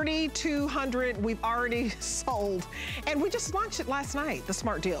 3,200 we've already sold, and we just launched it last night, the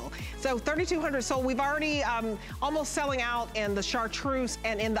Smart Deal. So 3,200 sold. We've already almost selling out in the chartreuse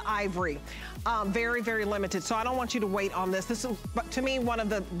and in the ivory. Very, very limited. So I don't want you to wait on this. This is, to me, one of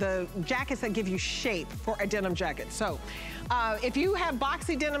the jackets that give you shape for a denim jacket. So if you have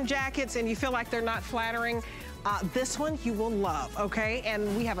boxy denim jackets and you feel like they're not flattering, this one you will love, okay?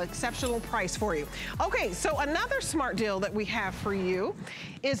 And we have an exceptional price for you. Okay, so another Smart Deal that we have for you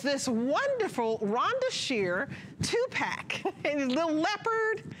is this wonderful Rhonda Shear 2-pack. A little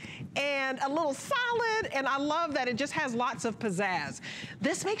leopard and a little solid, and I love that it just has lots of pizzazz.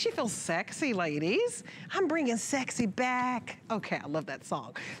 This makes you feel sexy, ladies. I'm bringing sexy back. Okay, I love that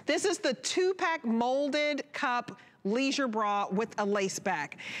song. This is the 2-pack molded cup leisure bra with a lace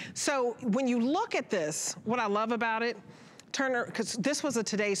back. So when you look at this, what I love about it, Turner, because this was a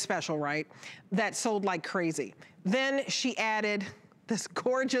Today's special, right? That sold like crazy. Then she added this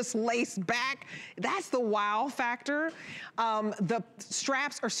gorgeous lace back. That's the wow factor. The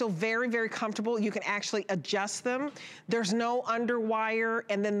straps are still very, very comfortable. You can actually adjust them. There's no underwire.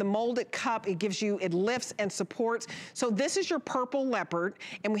 And then the molded cup, it gives you, it lifts and supports. So this is your purple leopard,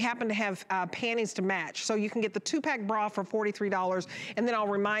 and we happen to have panties to match. So you can get the 2-pack bra for $43. And then I'll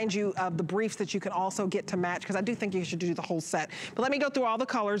remind you of the briefs that you can also get to match, because I do think you should do the whole set. But let me go through all the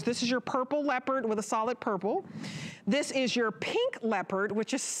colors. This is your purple leopard with a solid purple. This is your pink leopard,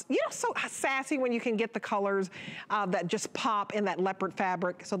 which is, you know, so sassy when you can get the colors that just pop in that leopard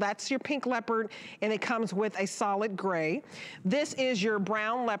fabric. So that's your pink leopard, and it comes with a solid gray. This is your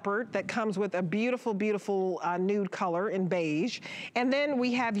brown leopard that comes with a beautiful, beautiful nude color in beige. And then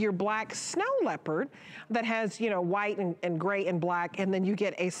we have your black snow leopard that has, you know, white and gray and black, and then you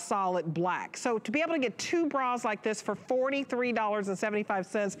get a solid black. So to be able to get 2 bras like this for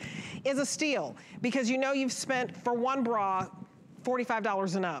 $43.75 is a steal, because you know you've spent for one bra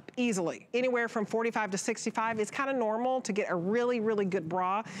 $45 and up, easily. Anywhere from $45 to $65 is kind of normal to get a really, really good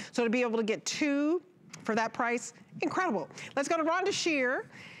bra. So to be able to get 2 for that price, incredible. Let's go to Rhonda Shear.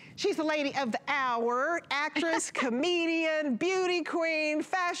 She's the lady of the hour, actress, comedian, beauty queen,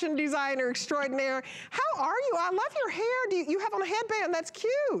 fashion designer extraordinaire. How are you? I love your hair. You have on a headband. That's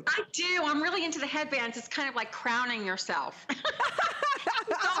cute. I do. I'm really into the headbands. It's kind of like crowning yourself.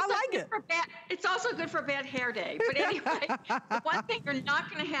 I like it. It's also good for a bad hair day. But anyway, the one thing you're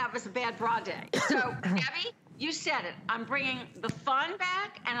not going to have is a bad bra day. So, Debbie, you said it. I'm bringing the fun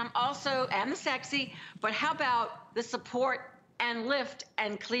back, and I'm also, and the sexy, but how about the support and lift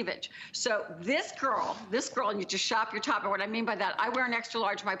and cleavage? So this girl, and you just shop your top. And what I mean by that, I wear an extra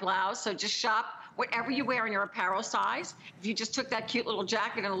large my blouse, so just shop whatever you wear in your apparel size. If you just took that cute little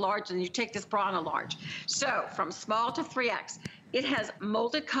jacket in a large, and you take this bra in a large. So from small to 3X, it has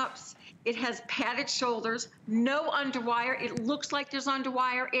molded cups. It has padded shoulders, no underwire. It looks like there's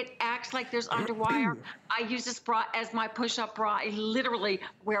underwire. It acts like there's underwire. I use this bra as my push-up bra. I literally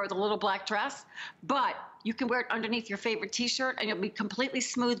wear it with a little black dress, but you can wear it underneath your favorite t-shirt, and it'll be completely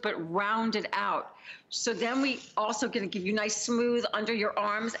smooth but rounded out. So then we also going to give you nice smooth under your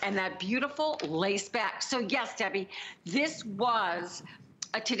arms and that beautiful lace back. So yes, Debbie, this was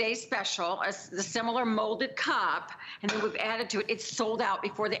a today's special, the similar molded cup, and then we've added to it. It's sold out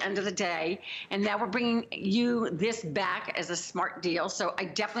before the end of the day, and now we're bringing you this back as a smart deal. So I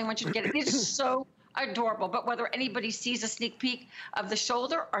definitely want you to get it. It's so adorable. But whether anybody sees a sneak peek of the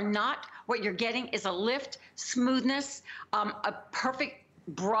shoulder or not, what you're getting is a lift, smoothness, a perfect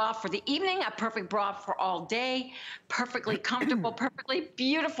bra for the evening, a perfect bra for all day, perfectly comfortable, perfectly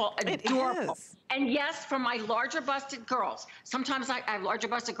beautiful, adorable. And yes, for my larger busted girls, sometimes I have larger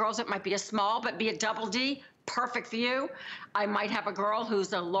busted girls, it might be a small, but be a double D, perfect for you. I might have a girl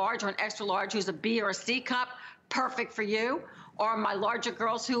who's a large or an extra large who's a B or a C cup, perfect for you. Or my larger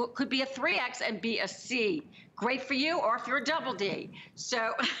girls who could be a 3X and be a C. Great for you, or if you're a double D.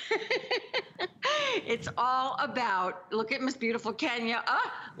 So it's all about, look at Miss Beautiful Kenya,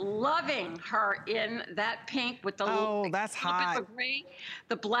 loving her in that pink with the that's hot. Gray,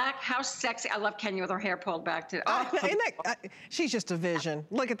 the black, how sexy. I love Kenya with her hair pulled back too. She's just a vision.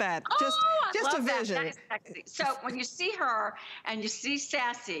 Look at that. Just a vision. That is sexy. So when you see her and you see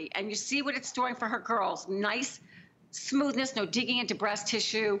Sassy and you see what it's doing for her girls, nice smoothness, no digging into breast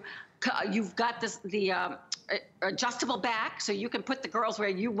tissue. You've got the adjustable back, so you can put the girls where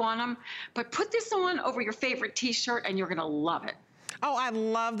you want them. But put this on over your favorite t-shirt and you're gonna love it. Oh, I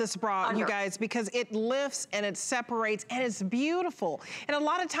love this bra, you guys, because it lifts and it separates and it's beautiful. And a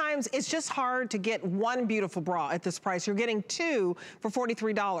lot of times it's just hard to get one beautiful bra at this price. You're getting two for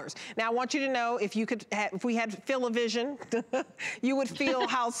 $43. Now, I want you to know if we had Feel-O-Vision, you would feel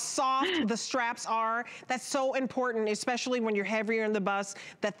how soft the straps are. That's so important, especially when you're heavier in the bust,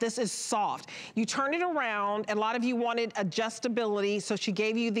 that this is soft. You turn it around, and a lot of you wanted adjustability, so she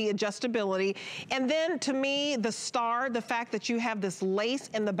gave you the adjustability. And then, to me, the star, the fact that you have this lace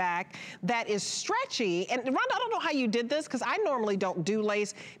in the back that is stretchy. And Rhonda, I don't know how you did this, because I normally don't do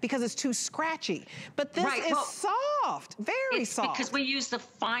lace because it's too scratchy. But this is soft, very soft. Because we use the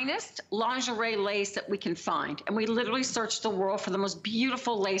finest lingerie lace that we can find. And we literally search the world for the most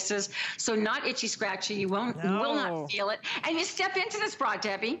beautiful laces. So not itchy, scratchy. You will not feel it. And you step into this bra,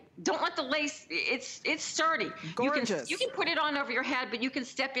 Debbie. Don't let the lace, it's sturdy. Gorgeous. You can put it on over your head, but you can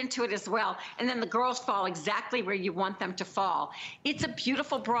step into it as well. And then the girls fall exactly where you want them to fall. It's a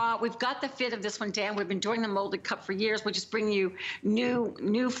beautiful bra. We've got the fit of this one down. We've been doing the molded cup for years. We just bring you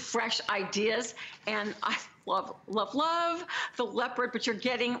new, fresh ideas. And I love the leopard, but you're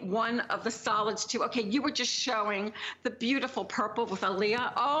getting one of the solids too. Okay, you were just showing the beautiful purple with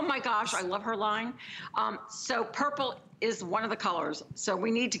Aaliyah. Oh my gosh, I love her line. So purple is one of the colors. So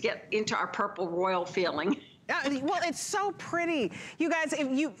we need to get into our purple royal feeling. Well, it's so pretty. You guys,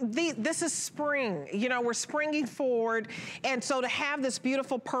 this is spring. You know, we're springing forward. And so to have this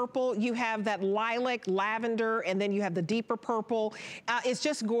beautiful purple, you have that lilac, lavender, and then you have the deeper purple. It's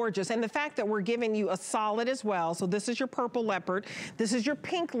just gorgeous. And the fact that we're giving you a solid as well. So this is your purple leopard. This is your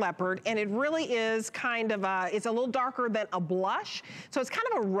pink leopard. And it really is kind of it's a little darker than a blush. So it's kind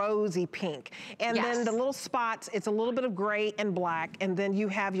of a rosy pink. And then the little spots, it's a little bit of gray and black. And then you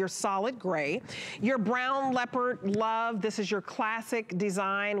have your solid gray. Your brown leopard, love. This is your classic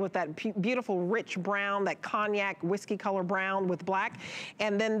design with that beautiful rich brown, that cognac whiskey color brown with black,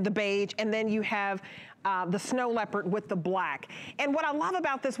 and then the beige, and then you have the snow leopard with the black. And what I love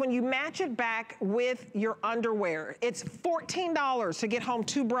about this, when you match it back with your underwear, it's $14 to get home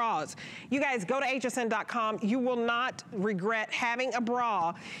 2 bras. You guys go to hsn.com. You will not regret having a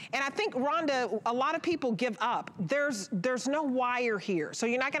bra. And I think, Rhonda, a lot of people give up. There's no wire here. So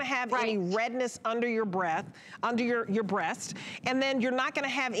you're not gonna have any redness under your breath, under your breast. And then you're not gonna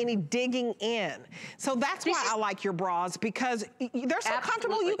have any digging in. So that's why I like your bras, because they're so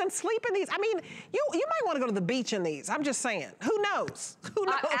comfortable. You can sleep in these. I mean, you might want to go to the beach in these. I'm just saying. Who knows? Who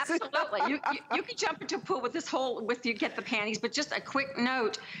knows? Absolutely. You can jump into a pool with this whole, you get the panties, but just a quick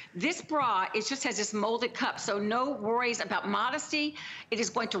note, this bra, it just has this molded cup, so no worries about modesty. It is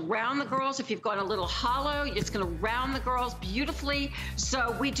going to round the girls. If you've gone a little hollow, it's going to round the girls beautifully.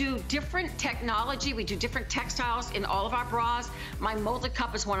 So we do different technology. We do different textiles in all of our bras. My molded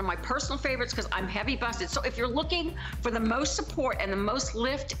cup is one of my personal favorites because I'm heavy busted. So if you're looking for the most support and the most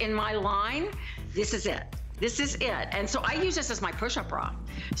lift in my line, this is it. This is it. And so I use this as my push-up bra.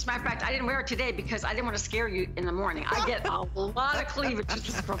 As a matter of fact, I didn't wear it today because I didn't want to scare you in the morning. I get a lot of cleavage with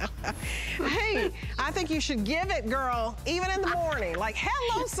this bra. Hey, I think you should give it, girl, even in the morning. Like,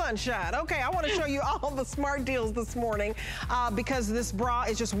 hello, sunshine. Okay, I want to show you all the smart deals this morning because this bra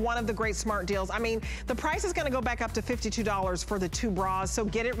is just one of the great smart deals. I mean, the price is going to go back up to $52 for the 2 bras, so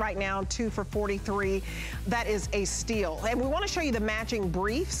get it right now, 2 for $43. That is a steal. And we want to show you the matching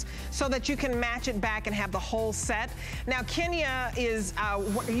briefs so that you can match it back and have the whole set. Now, Kenya is,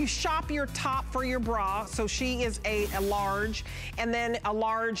 you shop your top for your bra, so she is a large, and then a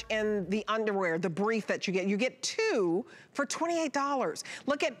large in the underwear, the brief that you get. You get 2 for $28.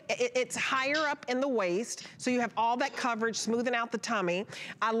 Look at, it's higher up in the waist, so you have all that coverage, smoothing out the tummy.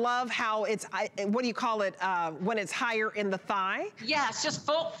 I love how it's, what do you call it, when it's higher in the thigh? Yeah, it's just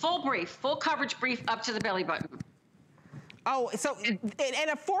full brief, full coverage brief up to the belly button. Oh, so, and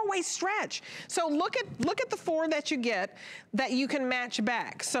a 4-way stretch. So look at the 4 that you get that you can match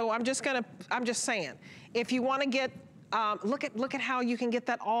back. So I'm just saying, if you want to get look at how you can get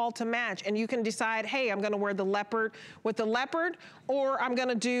that all to match, and you can decide, hey, I'm gonna wear the leopard with the leopard, or I'm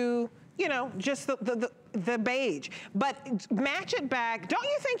gonna do, you know, just the beige. But match it back. Don't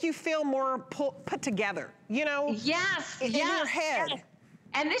you think you feel more put together, you know? Yes, in your head. Yes.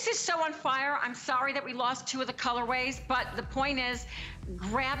 And this is so on fire. I'm sorry that we lost 2 of the colorways, but the point is,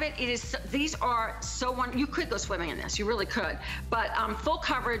 grab it. It is, these are so wonderful. You could go swimming in this, you really could. But full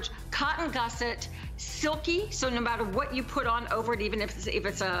coverage, cotton gusset, silky, so no matter what you put on over it, even if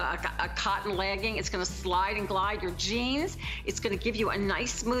it's a cotton legging, it's gonna slide and glide your jeans. It's gonna give you a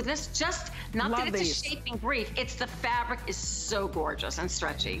nice smoothness. Just, not that it's a shaping brief, it's the fabric is so gorgeous and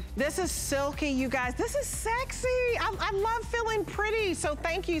stretchy. This is silky, you guys. This is sexy. I love feeling pretty. So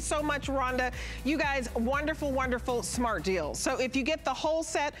thank you so much, Rhonda. You guys, wonderful, wonderful, smart deals. So if you get the whole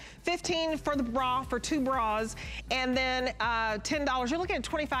set, $15 for the bra, for 2 bras, and then $10, you're looking at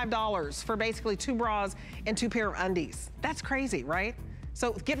 $25 for basically 2 bras and 2 pair of undies. That's crazy, right?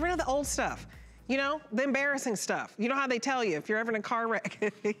 So get rid of the old stuff. You know, the embarrassing stuff. You know how they tell you if you're ever in a car wreck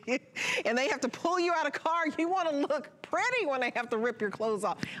and they have to pull you out of car, you want to look pretty when they have to rip your clothes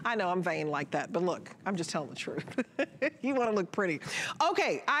off. I know I'm vain like that, but look, I'm just telling the truth. You want to look pretty.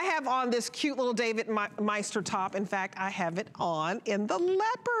 Okay, I have on this cute little David Meister top. In fact, I have it on in the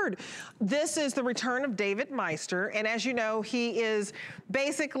leopard. This is the return of David Meister, and as you know, he is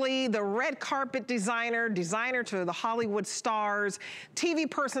basically the red carpet designer to the Hollywood stars, TV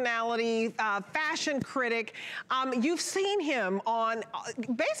personality, fashion critic. You've seen him on,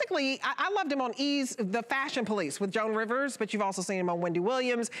 basically, I loved him on E's The Fashion Police with Joan Rivers, but you've also seen him on Wendy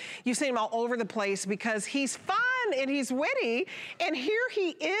Williams. You've seen him all over the place because he's fun and he's witty. And here he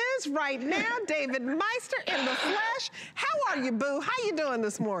is right now, David Meister in the flesh. How are you, boo? How you doing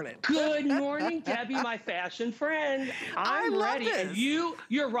this morning? Good morning, Debbie, my fashion friend. I'm ready. This. And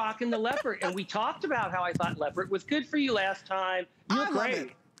you're rocking the leopard. And we talked about how I thought leopard was good for you last time. You're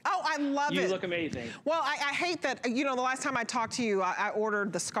great. Oh, I love it. You look amazing. Well, I hate that, you know, the last time I talked to you, I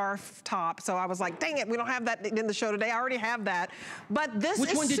ordered the scarf top, so I was like, dang it, we don't have that in the show today. I already have that. But this is super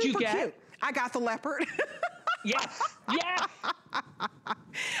cute. Which one did you get? Cute. I got the leopard. Yes, yes.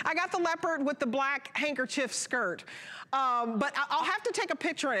 I got the leopard with the black handkerchief skirt. But I'll have to take a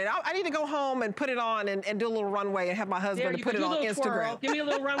picture in it. I need to go home and put it on and do a little runway and have my husband to put it on Instagram. Twirl. Give me a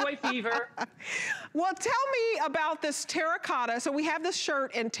little runway fever. Well, tell me about this terracotta. So we have this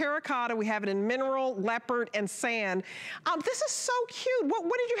shirt in terracotta. We have it in mineral, leopard, and sand. This is so cute.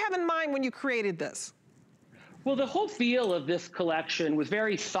 What did you have in mind when you created this? Well, the whole feel of this collection was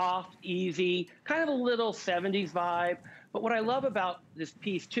very soft, easy, kind of a little 70s vibe. But what I love about this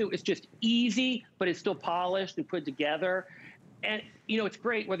piece, too, is just easy, but it's still polished and put together. And, you know, it's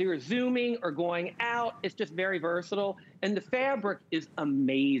great whether you're zooming or going out. It's just very versatile. And the fabric is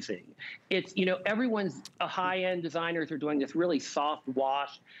amazing. It's, you know, everyone's high-end designers are doing this really soft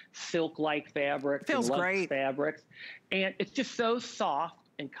wash, silk-like fabric. Feels great. Fabrics. And it's just so soft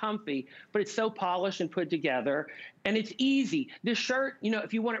and comfy, but it's so polished and put together, and it's easy. This shirt, you know,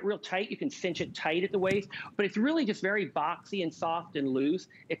 if you want it real tight, you can cinch it tight at the waist, but it's really just very boxy and soft and loose.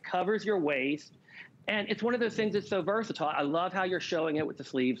 It covers your waist, and it's one of those things that's so versatile. I love how you're showing it with the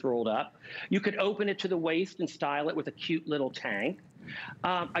sleeves rolled up. You could open it to the waist and style it with a cute little tank.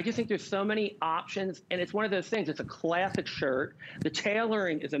 I just think there's so many options, and it's one of those things. It's a classic shirt. The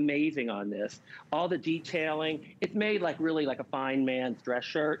tailoring is amazing on this. All the detailing. It's made like really like a fine man's dress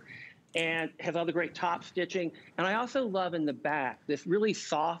shirt, and has all the great top stitching. And I also love in the back, this really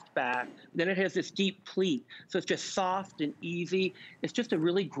soft back. Then it has this deep pleat, so it's just soft and easy. It's just a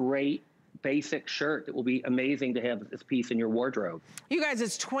really great basic shirt that will be amazing to have this piece in your wardrobe. You guys,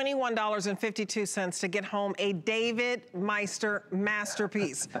 it's $21.52 to get home a David Meister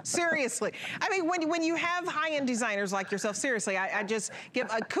masterpiece. Seriously. I mean, when you have high-end designers like yourself, seriously, I just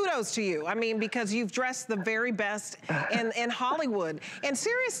give kudos to you. I mean, because you've dressed the very best in Hollywood. And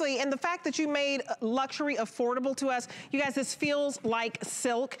seriously, and the fact that you made luxury affordable to us, you guys, this feels like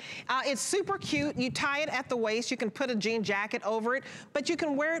silk. It's super cute. You tie it at the waist. You can put a jean jacket over it, but you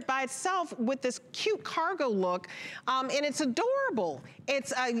can wear it by itself with this cute cargo look, and it's adorable.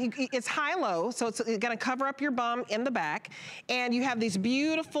 It's high-low, so it's gonna cover up your bum in the back, and you have these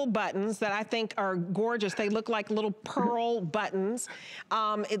beautiful buttons that I think are gorgeous. They look like little pearl buttons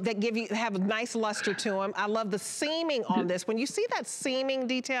that have a nice luster to them. I love the seaming on this. When you see that seaming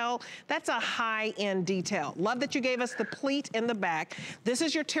detail, that's a high-end detail. Love that you gave us the pleat in the back. This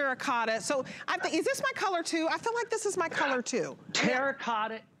is your terracotta. So is this my color too? I feel like this is my color too.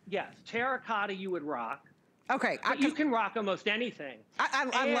 Terracotta. Yes, terracotta you would rock. Okay. But you can rock almost anything. I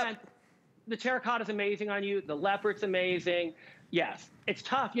love the terracotta's amazing on you. The leopard's amazing. Yes, it's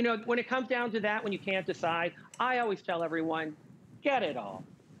tough. You know, when it comes down to that, when you can't decide, I always tell everyone, get it all.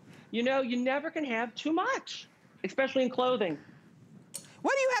 You know, you never can have too much, especially in clothing.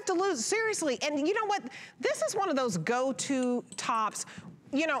 What do you have to lose? Seriously. And you know what? This is one of those go-to tops,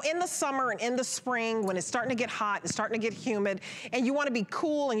 you know, in the summer and in the spring when it's starting to get hot, it's starting to get humid, and you want to be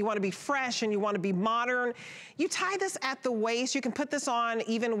cool and you want to be fresh and you want to be modern. You tie this at the waist. You can put this on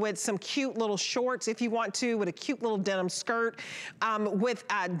even with some cute little shorts if you want to, with a cute little denim skirt, with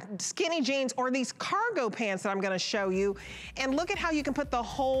skinny jeans or these cargo pants that I'm going to show you. And look at how you can put the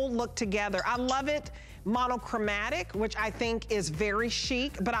whole look together. I love it monochromatic, which I think is very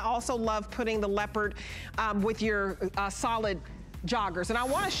chic, but I also love putting the leopard with your solid joggers. And I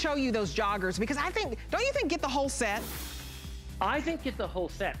want to show you those joggers because I think, don't you think get the whole set? I think get the whole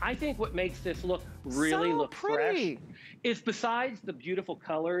set. I think what makes this look really look fresh is besides the beautiful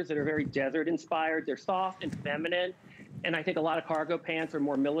colors that are very desert inspired, they're soft and feminine. And I think a lot of cargo pants are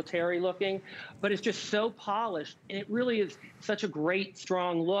more military looking, but it's just so polished. And it really is such a great,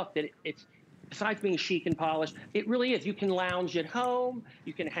 strong look that it's, besides being chic and polished, it really is. You can lounge at home,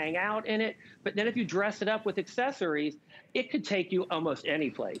 you can hang out in it, but then if you dress it up with accessories, it could take you almost any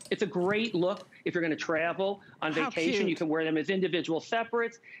place. It's a great look if you're gonna travel on vacation. You can wear them as individual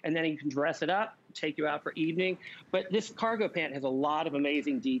separates, and then you can dress it up, take you out for evening. But this cargo pant has a lot of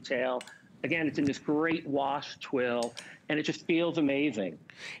amazing detail. Again, it's in this great wash twill, and it just feels amazing.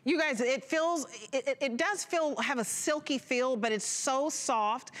 You guys, it feels, it does have a silky feel, but it's so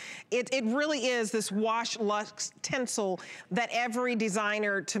soft. It really is this wash luxe tinsel that every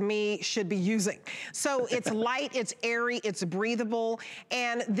designer, to me, should be using. So it's light, it's airy, it's breathable,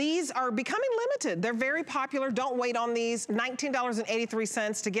 and these are becoming limited. They're very popular. Don't wait on these.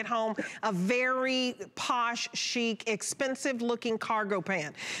 $19.83 to get home a very posh, chic, expensive-looking cargo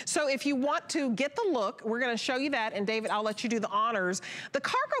pant. So if you want to get the look, we're gonna show you that, and David, I'll let you do the honors. The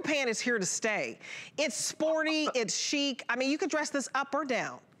cargo pant is here to stay. It's sporty, it's chic. I mean, you could dress this up or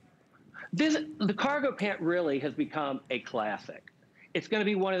down. The cargo pant really has become a classic. It's gonna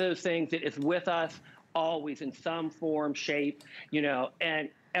be one of those things that is with us always in some form, shape, you know, and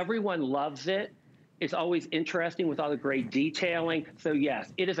everyone loves it. It's always interesting with all the great detailing. So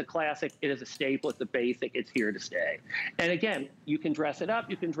yes, it is a classic, it is a staple, it's a basic, it's here to stay. And again, you can dress it up,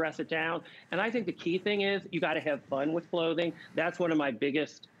 you can dress it down. And I think the key thing is you gotta have fun with clothing. That's one of my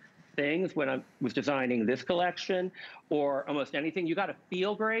biggest things when I was designing this collection or almost anything. You gotta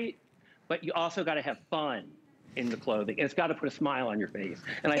feel great, but you also gotta have fun in the clothing. And it's gotta put a smile on your face.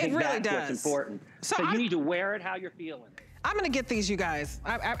 And I think that's what's important. So you need to wear it how you're feeling. I'm gonna get these, you guys.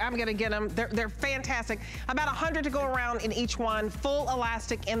 I'm gonna get them. They're fantastic. About 100 to go around in each one. Full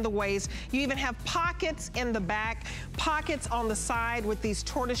elastic in the waist. You even have pockets in the back, pockets on the side with these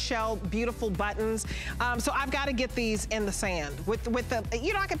tortoiseshell beautiful buttons. So I've got to get these in the sand with the.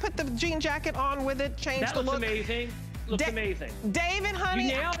 You know, I can put the jean jacket on with it, change the look. That looks amazing. Looks amazing. David, honey,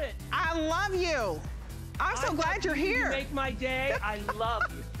 you nailed it. I love you. I'm so glad you're here. You make my day. I love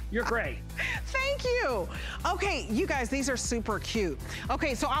you. You're great. Thank you. Okay, you guys, these are super cute.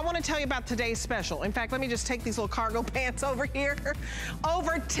 Okay, so I want to tell you about today's special. In fact, let me just take these little cargo pants over here.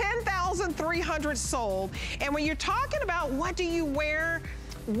 Over 10,300 sold. And when you're talking about what do you wear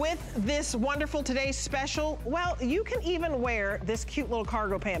with this wonderful today's special, well, you can even wear this cute little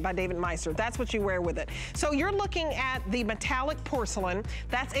cargo pant by David Meister. That's what you wear with it. So you're looking at the metallic porcelain.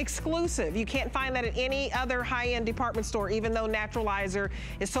 That's exclusive. You can't find that at any other high-end department store, even though Naturalizer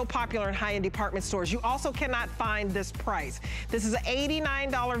is so popular in high-end department stores. You also cannot find this price. This is an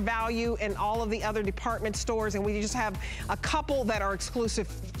 $89 value in all of the other department stores, and we just have a couple that are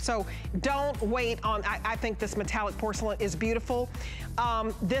exclusive. So don't wait on, I think this metallic porcelain is beautiful.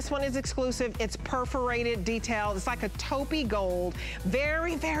 This one is exclusive. It's perforated detail. It's like a taupey gold.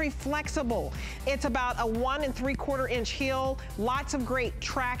 Very, very flexible. It's about a 1 3/4 inch heel. Lots of great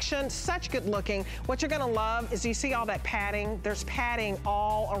traction. Such good looking. What you're gonna love is you see all that padding. There's padding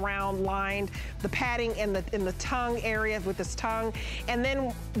all around lined. The padding in the tongue area with this tongue. And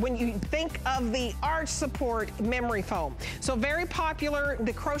then when you think of the arch support, memory foam. So very popular.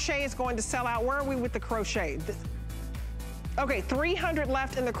 The crochet is going to sell out. Where are we with the crochet? Okay, 300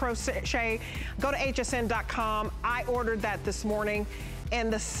 left in the crochet. Go to hsn.com. I ordered that this morning.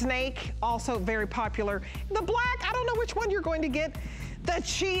 And the snake, also very popular. The black, I don't know which one you're going to get. The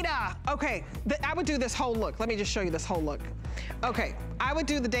cheetah. Okay, I would do this whole look. Let me just show you this whole look. Okay, I would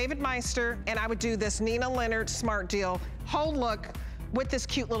do the David Meister, and I would do this Nina Leonard Smart Deal whole look with this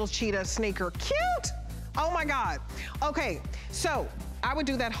cute little cheetah sneaker. Cute! Oh my God. Okay, so I would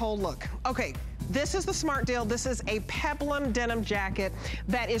do that whole look. Okay. This is the Smart Deal. This is a peplum denim jacket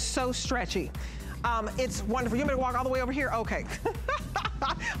that is so stretchy. It's wonderful. You want me to walk all the way over here? Okay.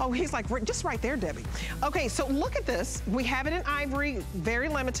 Oh, he's like, just right there, Debbie. Okay, so look at this. We have it in ivory, very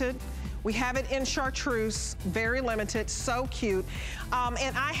limited. We have it in chartreuse, very limited, so cute.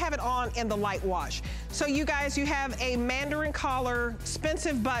 And I have it on in the light wash. So you guys, you have a mandarin collar,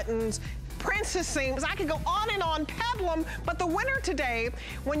 expensive buttons, princess seams. I could go on and on, peplum, but the winner today,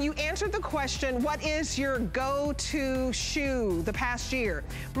 when you answered the question, what is your go-to shoe the past year?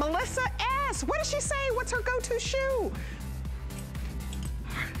 Melissa S., what did she say? What's her go-to shoe?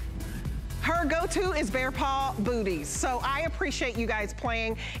 Her go-to is bare paw booties. So I appreciate you guys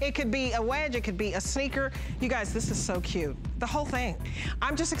playing. It could be a wedge, it could be a sneaker. You guys, this is so cute. The whole thing.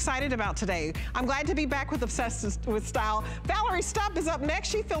 I'm just excited about today. I'm glad to be back with Obsessed with Style. Valerie Stupp is up next.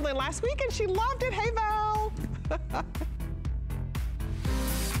 She filled in last week and she loved it. Hey, Val.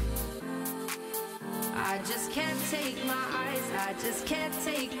 I just can't take my eyes, I just can't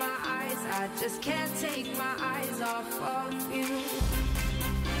take my eyes, I just can't take my eyes off of you.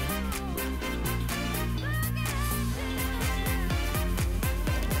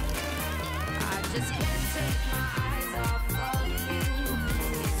 I just can't take my eyes off of you.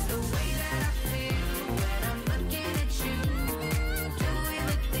 It's the way that I feel when I'm looking at you, doing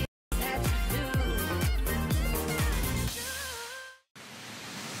the things that you do.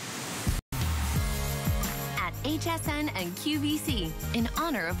 At HSN and QVC, in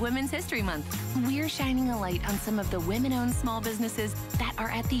honor of Women's History Month, we're shining a light on some of the women-owned small businesses that are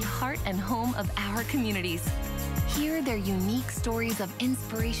at the heart and home of our communities. Hear their unique stories of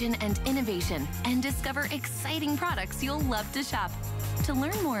inspiration and innovation and discover exciting products you'll love to shop. To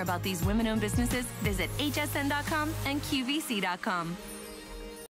learn more about these women-owned businesses, visit hsn.com and qvc.com.